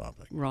pump or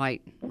something.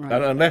 Right.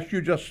 And unless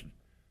you just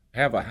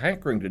have a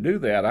hankering to do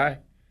that,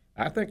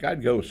 I think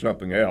I'd go with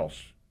something else.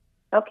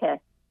 Okay.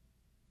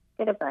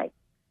 Good advice.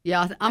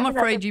 Yeah, I'm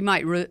afraid you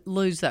might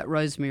lose that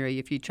rosemary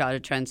if you try to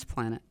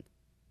transplant it.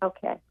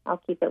 Okay,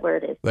 I'll keep it where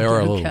it is. They are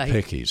a little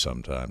picky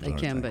sometimes. They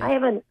can be. I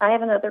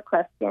have another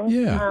question.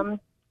 Yeah.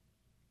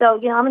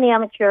 So I'm an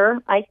amateur.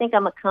 I think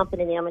I'm a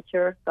competent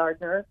amateur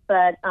gardener,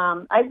 but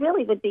I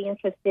really would be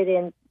interested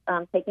in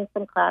taking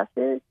some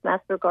classes,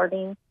 master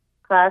gardening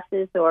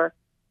classes, or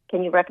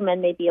can you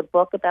recommend maybe a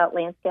book about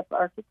landscape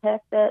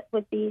architect that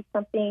would be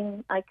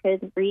something I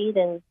could read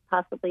and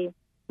possibly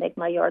make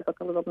my yard look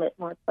a little bit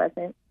more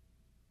pleasant?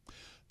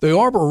 The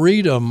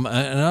Arboretum,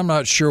 and I'm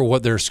not sure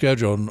what their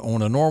schedule,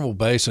 on a normal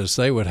basis,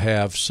 they would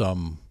have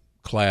some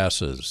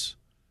classes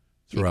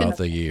throughout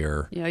the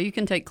year. Yeah, you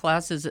can take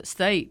classes at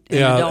State in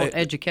Yeah, adult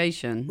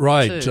education.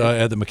 Right. too.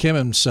 At the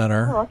McKimmon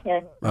Center, Oh,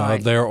 okay.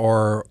 Right. there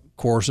are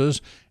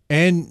courses.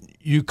 And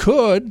you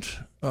could,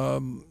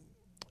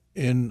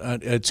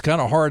 it's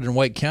kind of hard in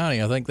Wake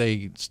County. I think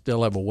they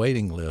still have a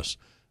waiting list,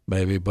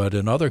 maybe. But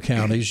in other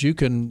counties, you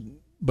can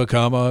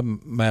become a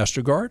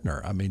master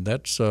gardener. I mean,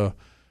 that's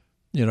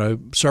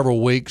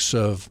several weeks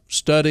of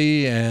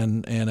study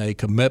and a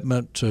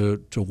commitment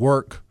to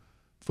work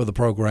for the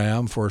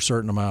program for a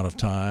certain amount of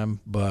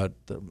time. But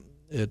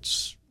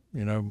it's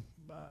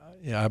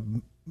I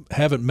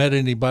haven't met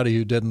anybody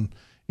who didn't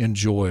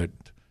enjoy it.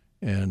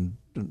 And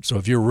so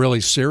if you're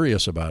really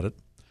serious about it,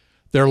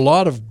 there are a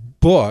lot of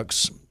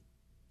books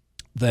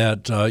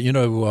that I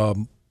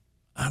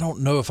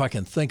don't know if I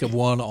can think of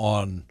one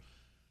on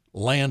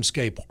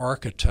landscape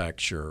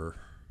architecture.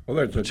 Well,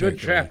 there's a good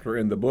chapter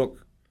in the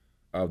book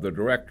of the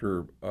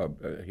director,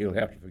 he'll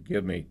have to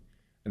forgive me,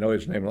 I know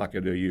his name like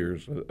I do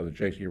years, of the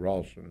J.C.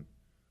 Ralston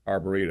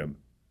Arboretum,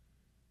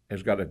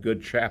 has got a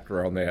good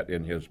chapter on that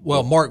in his book.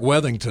 Well, Mark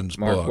Wethington's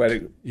book.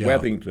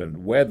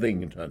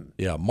 Wethington.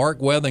 Yeah, Mark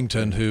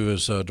Wethington, who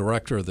is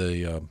director of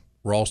the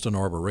Ralston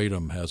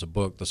Arboretum, has a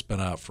book that's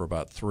been out for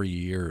about 3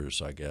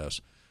 years, I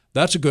guess.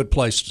 That's a good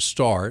place to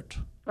start.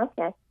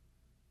 Okay.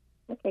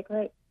 Okay,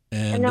 great.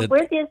 And now,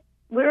 where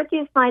do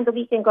you find the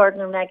Weekend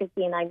Gardener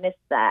magazine? I missed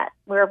that.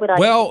 Where would I?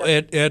 Well,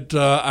 at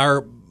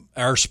our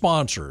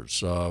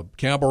sponsors,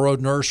 Campbell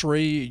Road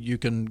Nursery. You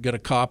can get a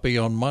copy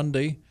on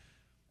Monday.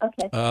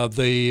 Okay.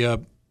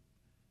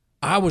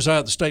 I was out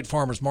at the State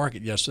Farmers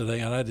Market yesterday,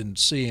 and I didn't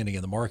see any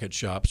in the market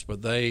shops,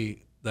 but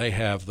they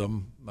have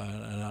them,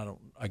 and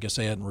I guess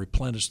they hadn't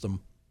replenished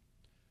them,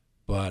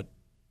 but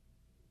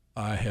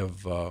I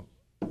have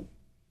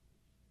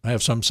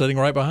some sitting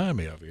right behind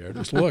me over here. I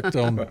just looked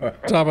on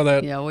top of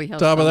that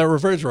that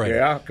refrigerator.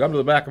 Yeah, come to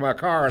the back of my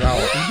car and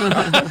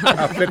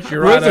I'll fix you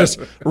right up.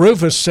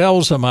 Rufus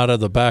sells them out of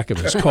the back of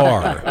his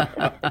car.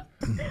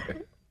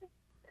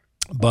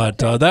 But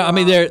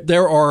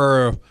there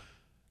are.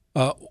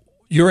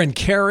 You're in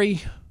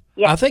Cary.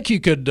 Yes. I think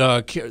you could.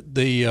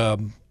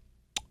 The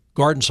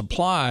Garden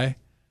Supply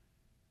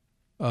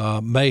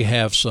may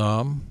have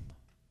some.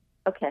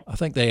 Okay. I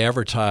think they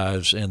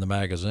advertise in the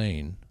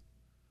magazine.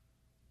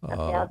 Okay,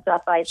 I'll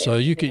drop by there. So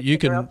you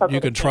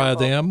can try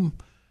them,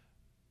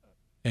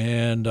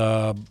 and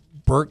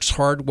Burke's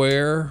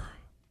Hardware,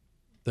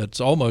 that's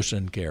almost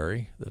in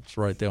Cary. That's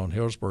right there on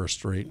Hillsborough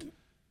Street.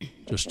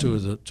 Just two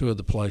of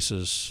the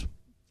places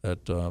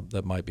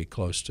that might be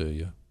close to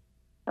you.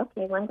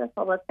 Okay,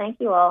 wonderful. Well, thank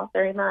you all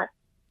very much.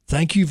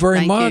 Thank you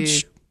very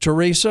much,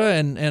 Teresa,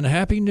 and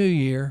Happy New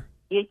Year.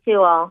 You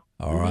too, all.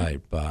 All right,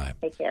 bye.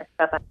 Take care.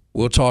 Bye-bye.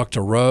 We'll talk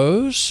to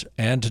Rose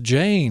and to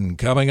Jane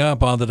coming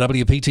up on the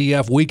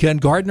WPTF Weekend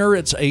Gardener.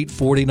 It's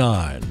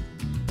 8:49.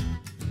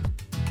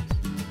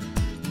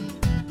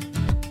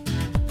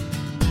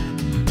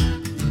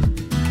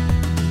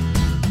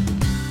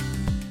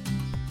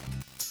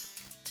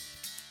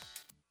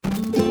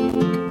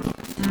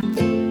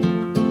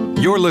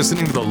 You're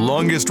listening to the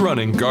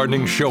longest-running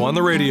gardening show on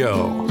the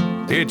radio.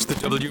 It's the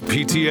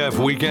WPTF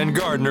Weekend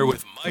Gardener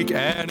with Mike,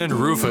 Ann, and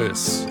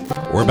Rufus.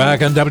 We're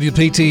back on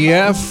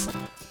WPTF.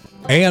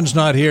 Ann's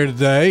not here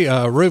today.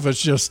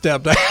 Rufus just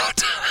stepped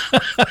out.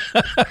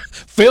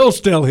 Phil's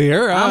still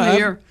here. I'm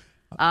here.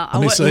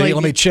 Let me see.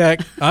 Let me check.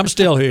 I'm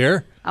still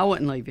here. I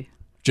wouldn't leave you.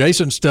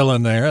 Jason's still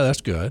in there.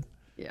 That's good.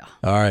 Yeah.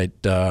 All right.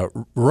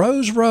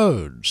 Rose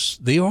Rhodes,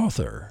 the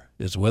author,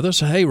 is with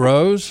us. Hey,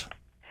 Rose.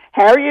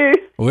 How are you?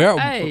 Well,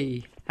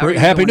 Hey. How are you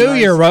Happy doing, New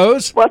Year,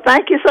 Rose. Well,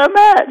 thank you so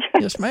much.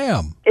 Yes,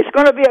 ma'am. It's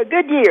going to be a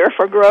good year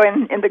for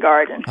growing in the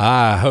garden.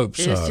 I hope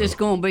so. It's just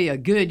going to be a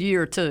good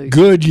year, too.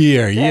 Good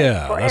year,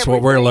 yeah. for That's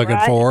what we're everything, looking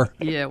right? for.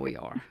 Yeah, we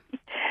are.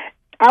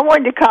 I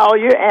wanted to call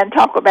you and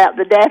talk about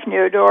the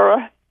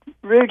Daphneodora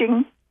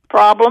rooting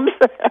problems.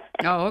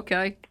 Oh,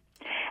 okay.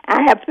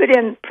 I have put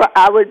in,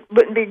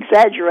 wouldn't be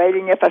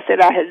exaggerating if I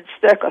said I had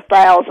stuck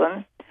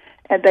 1,000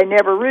 and they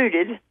never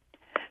rooted.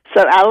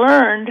 So I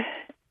learned,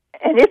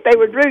 and if they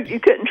would root, you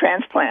couldn't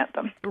transplant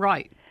them.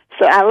 Right.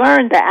 So I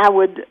learned that I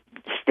would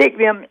stick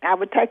them, I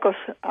would take a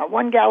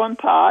 1-gallon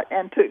pot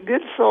and put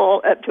good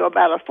soil up to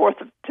about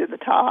 1/4 to the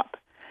top,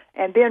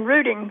 and then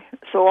rooting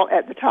soil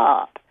at the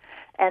top.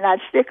 And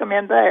I'd stick them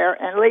in there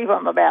and leave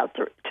them about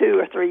 2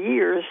 or 3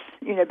 years,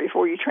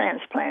 before you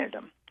transplanted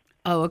them.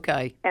 Oh,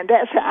 okay. And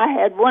that's how I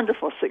had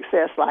wonderful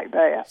success like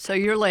that. So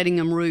you're letting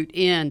them root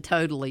in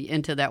totally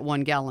into that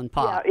 1-gallon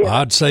pot.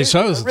 Yeah, I'd say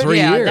so. It's 3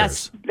 Yeah,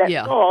 years. That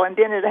soil, and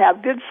then it'll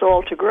have good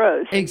soil to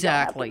grow. So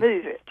Exactly. You don't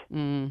have to move it.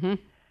 Mm-hmm.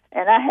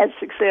 And I had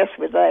success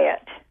with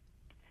that.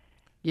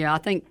 Yeah, I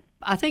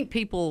think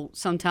people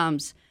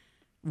sometimes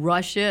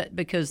rush it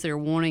because they're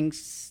wanting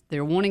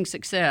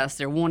success.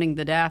 They're wanting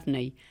the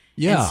Daphne,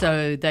 Yeah. And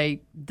so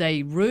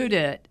they root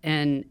it,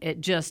 and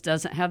it just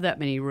doesn't have that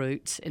many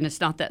roots, and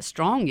it's not that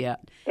strong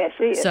yet. That's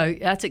it. So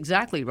that's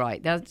exactly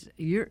right. That's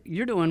you're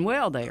doing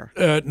well there.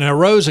 Now,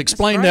 Rose,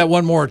 explain that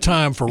one more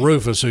time for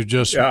Rufus, who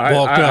just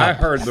walked I up.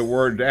 heard the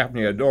word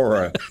Daphne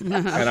Adora,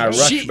 and I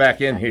rushed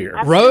back in here.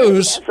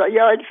 Rose, It's a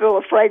yard full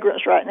of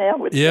fragrance right now.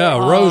 With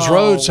Rose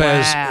Rhodes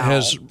wow.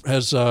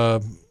 has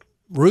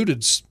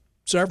rooted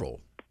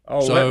several.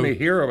 Oh, So- let me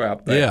hear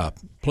about that. Yeah,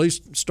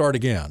 please start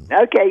again.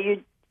 Okay,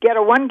 you get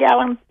a 1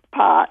 gallon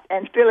pot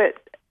and fill it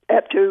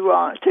up to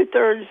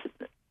 2/3.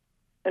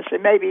 Let's say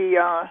maybe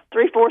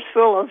 3/4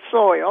 full of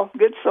soil,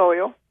 good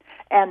soil,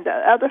 and the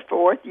other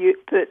fourth you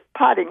put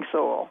potting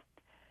soil,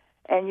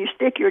 and you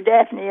stick your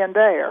Daphne in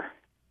there,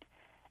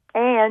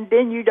 and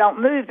then you don't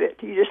move it.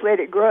 You just let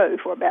it grow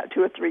for about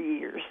 2 or 3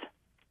 years,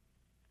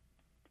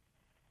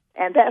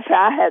 and that's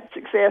how I had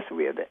success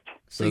with it.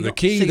 So you the don't-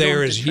 key you don't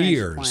there have is to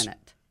years. transplant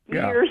it.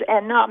 Yeah. Years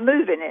and not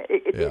moving it.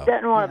 It Yeah.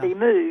 doesn't want to be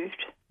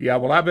moved. Yeah,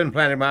 well, I've been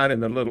planting mine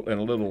in a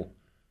little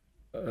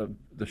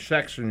the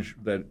sections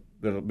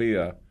that'll be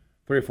a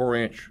 3 or 4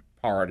 inch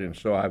part, and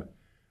so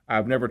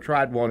I've never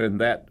tried one in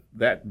that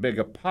big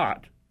a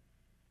pot.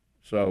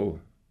 So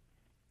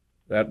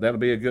that'll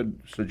be a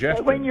good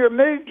suggestion. When you're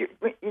moved,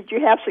 did you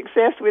have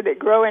success with it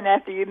growing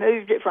after you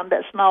moved it from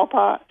that small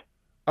pot?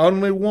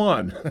 Only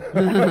one. Okay,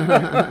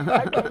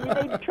 you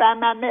need to try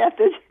my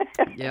method.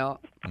 Yeah,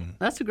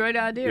 that's a great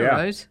idea,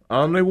 Yeah, Rose.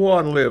 only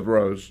one lived,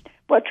 Rose.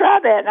 Well, try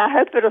that, and I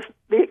hope it'll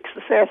be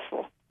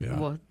successful. Yeah.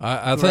 Well,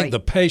 I think great. the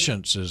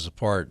patience is the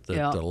part that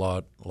Yeah. a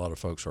lot of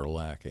folks are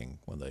lacking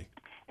when they.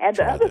 And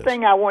the Try other this.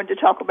 thing I wanted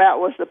to talk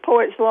about was the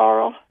poet's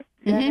laurel,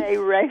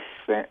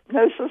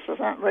 racinosus or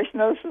something,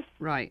 racinosus.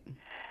 Right.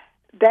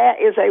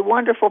 That is a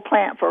wonderful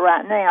plant for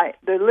right now.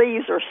 The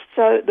leaves are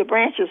the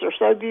branches are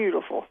so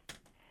beautiful.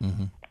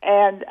 Mm-hmm.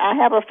 And I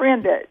have a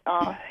friend that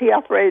he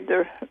operated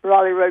the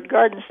Raleigh Road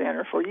Garden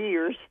Center for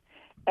years,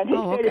 and he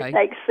said okay. it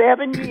takes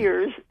 7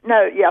 years.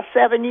 No, yeah,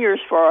 7 years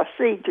for a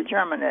seed to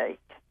germinate.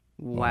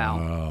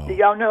 Wow. Do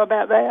y'all know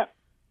about that?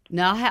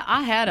 Now,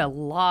 I had a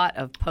lot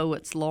of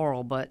poet's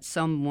laurel, but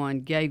someone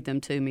gave them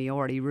to me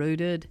already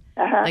rooted.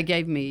 They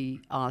gave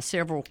me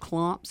several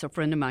clumps. A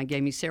friend of mine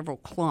gave me several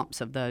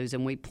clumps of those,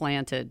 and we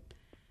planted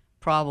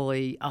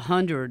probably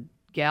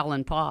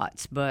 100-gallon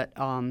pots, but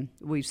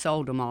we've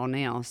sold them all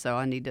now, so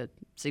I need to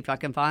see if I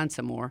can find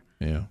some more.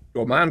 Yeah.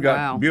 Well, mine got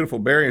Wow. beautiful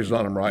berries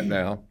on them right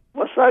now.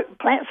 Well, so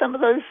plant some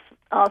of those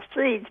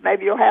seeds.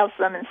 Maybe you'll have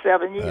some in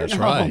 7 years. That's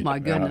right. Oh, my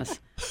goodness.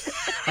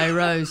 Hey,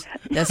 Rose,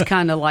 that's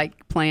kind of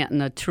like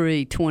planting a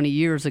tree 20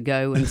 years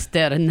ago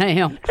instead of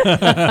now. Need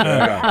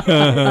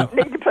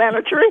to plant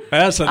a tree.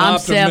 That's an I'm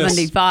optimism.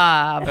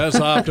 75. That's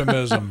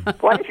optimism.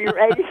 What if you're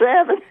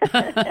 87?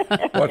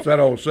 What's that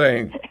old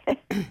saying?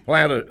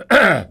 Plant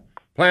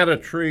a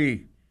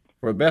tree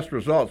for best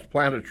results.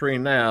 Plant a tree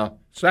now.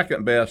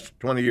 Second best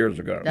 20 years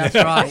ago. That's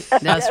right.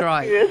 That's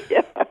right.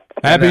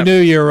 Happy New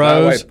Year, By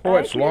the way, Rose.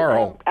 poet's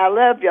laurel I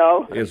love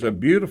y'all. is a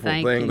beautiful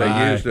Thank thing you. they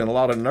Bye. used in a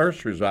lot of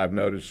nurseries. I've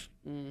noticed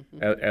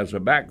as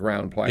a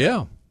background plant.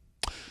 Yeah.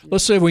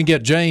 Let's see if we can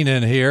get Jane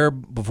in here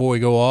before we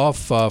go off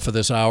for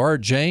this hour.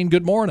 Jane,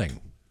 good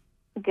morning.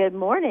 Good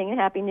morning and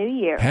Happy New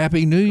Year.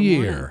 Happy New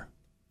Year.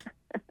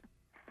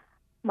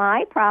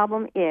 My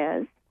problem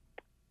is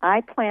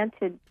I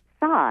planted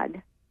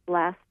sod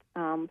last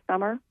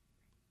summer,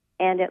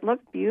 and it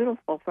looked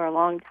beautiful for a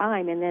long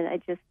time, and then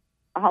it just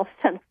all of a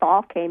sudden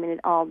fall came and it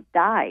all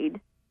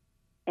died.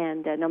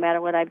 And no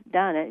matter what I've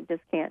done, I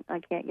can't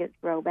get it to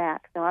grow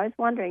back. So I was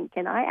wondering,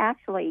 can I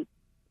actually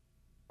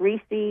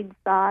reseed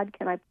sod?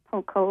 Can I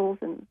poke holes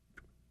and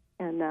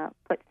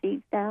put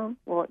seeds down?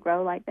 Will it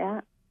grow like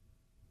that?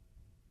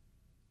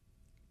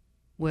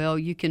 Well,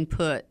 you can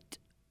put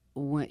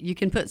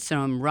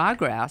some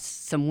ryegrass,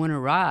 some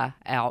winter rye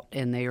out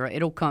in there.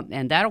 It'll come,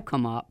 and that'll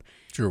come up.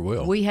 Sure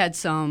will. We had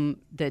some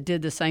that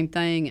did the same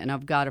thing, and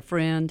I've got a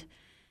friend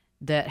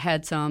that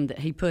had some that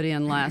he put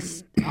in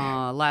last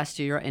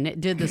year, and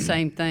it did the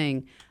same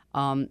thing.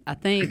 I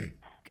think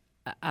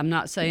I'm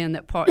not saying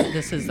that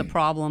this is the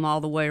problem all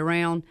the way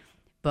around,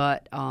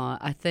 but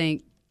I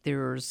think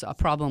there's a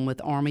problem with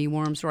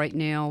armyworms right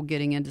now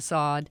getting into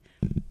sod,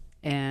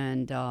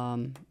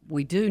 and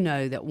we do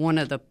know that one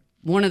of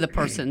the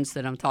persons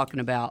that I'm talking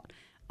about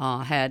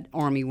had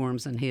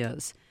armyworms in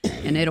his,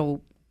 and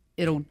it'll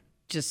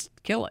just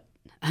kill it.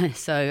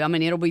 So I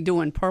mean, it'll be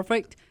doing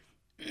perfect.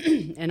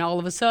 And all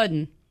of a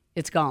sudden,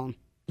 it's gone.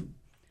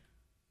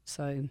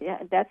 So Yeah,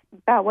 that's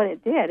about what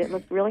it did. It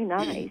looked really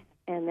nice,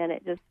 and then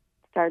it just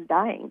started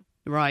dying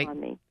right, on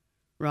me.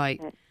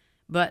 right.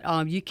 But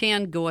you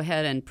can go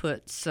ahead and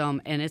put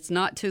some, and it's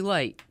not too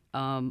late.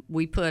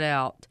 We put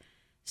out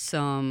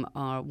some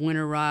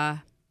winter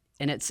rye,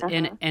 and it's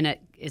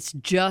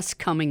just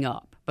coming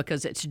up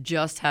because it's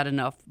just had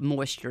enough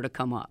moisture to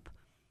come up.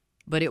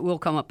 But it will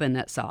come up in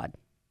that sod.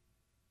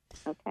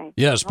 Okay.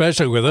 Yeah,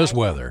 especially with this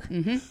weather.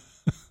 Mm-hmm.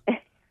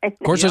 Of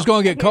course, it's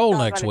going to get It's cold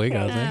not next gonna week,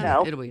 I change, think.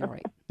 though. It'll be all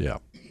right. Yeah.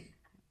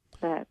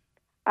 But,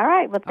 all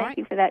right. Well, thank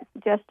you for that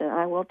suggestion.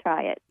 I will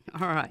try it.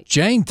 All right.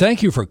 Jane,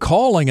 thank you for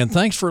calling, and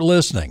thanks for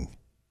listening.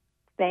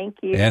 Thank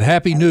you. And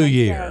Happy Have a New nice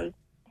Year. day.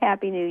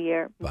 Happy New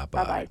Year.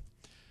 Bye-bye. Bye-bye.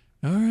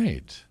 All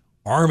right.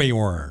 Army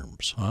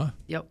worms, huh?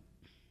 Yep.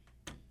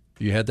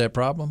 You had that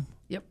problem?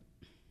 Yep.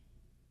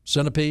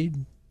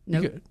 Centipede?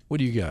 Nope. What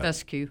do you got?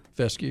 Fescue.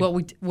 Fescue?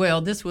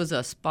 Well, this was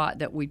a spot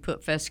that we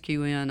put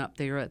fescue in up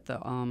there at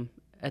the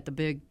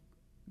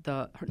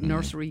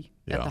nursery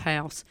at Yeah. the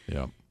house.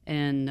 Yeah.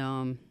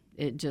 And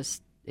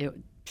it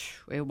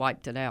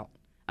wiped it out.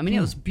 I mean,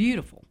 it was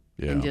beautiful.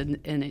 Yeah.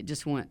 And it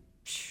just went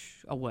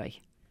away.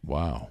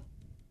 Wow.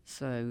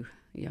 So,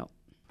 yep.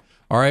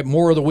 All right,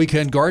 more of the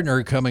Weekend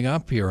Gardener coming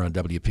up here on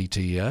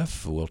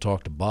WPTF. We'll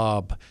talk to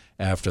Bob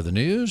after the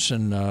news,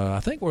 and I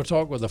think we'll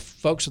talk with the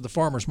folks at the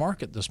Farmers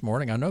Market this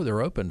morning. I know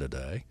they're open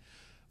today.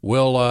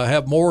 We'll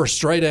have more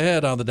straight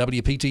ahead on the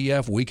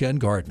WPTF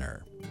Weekend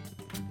Gardener.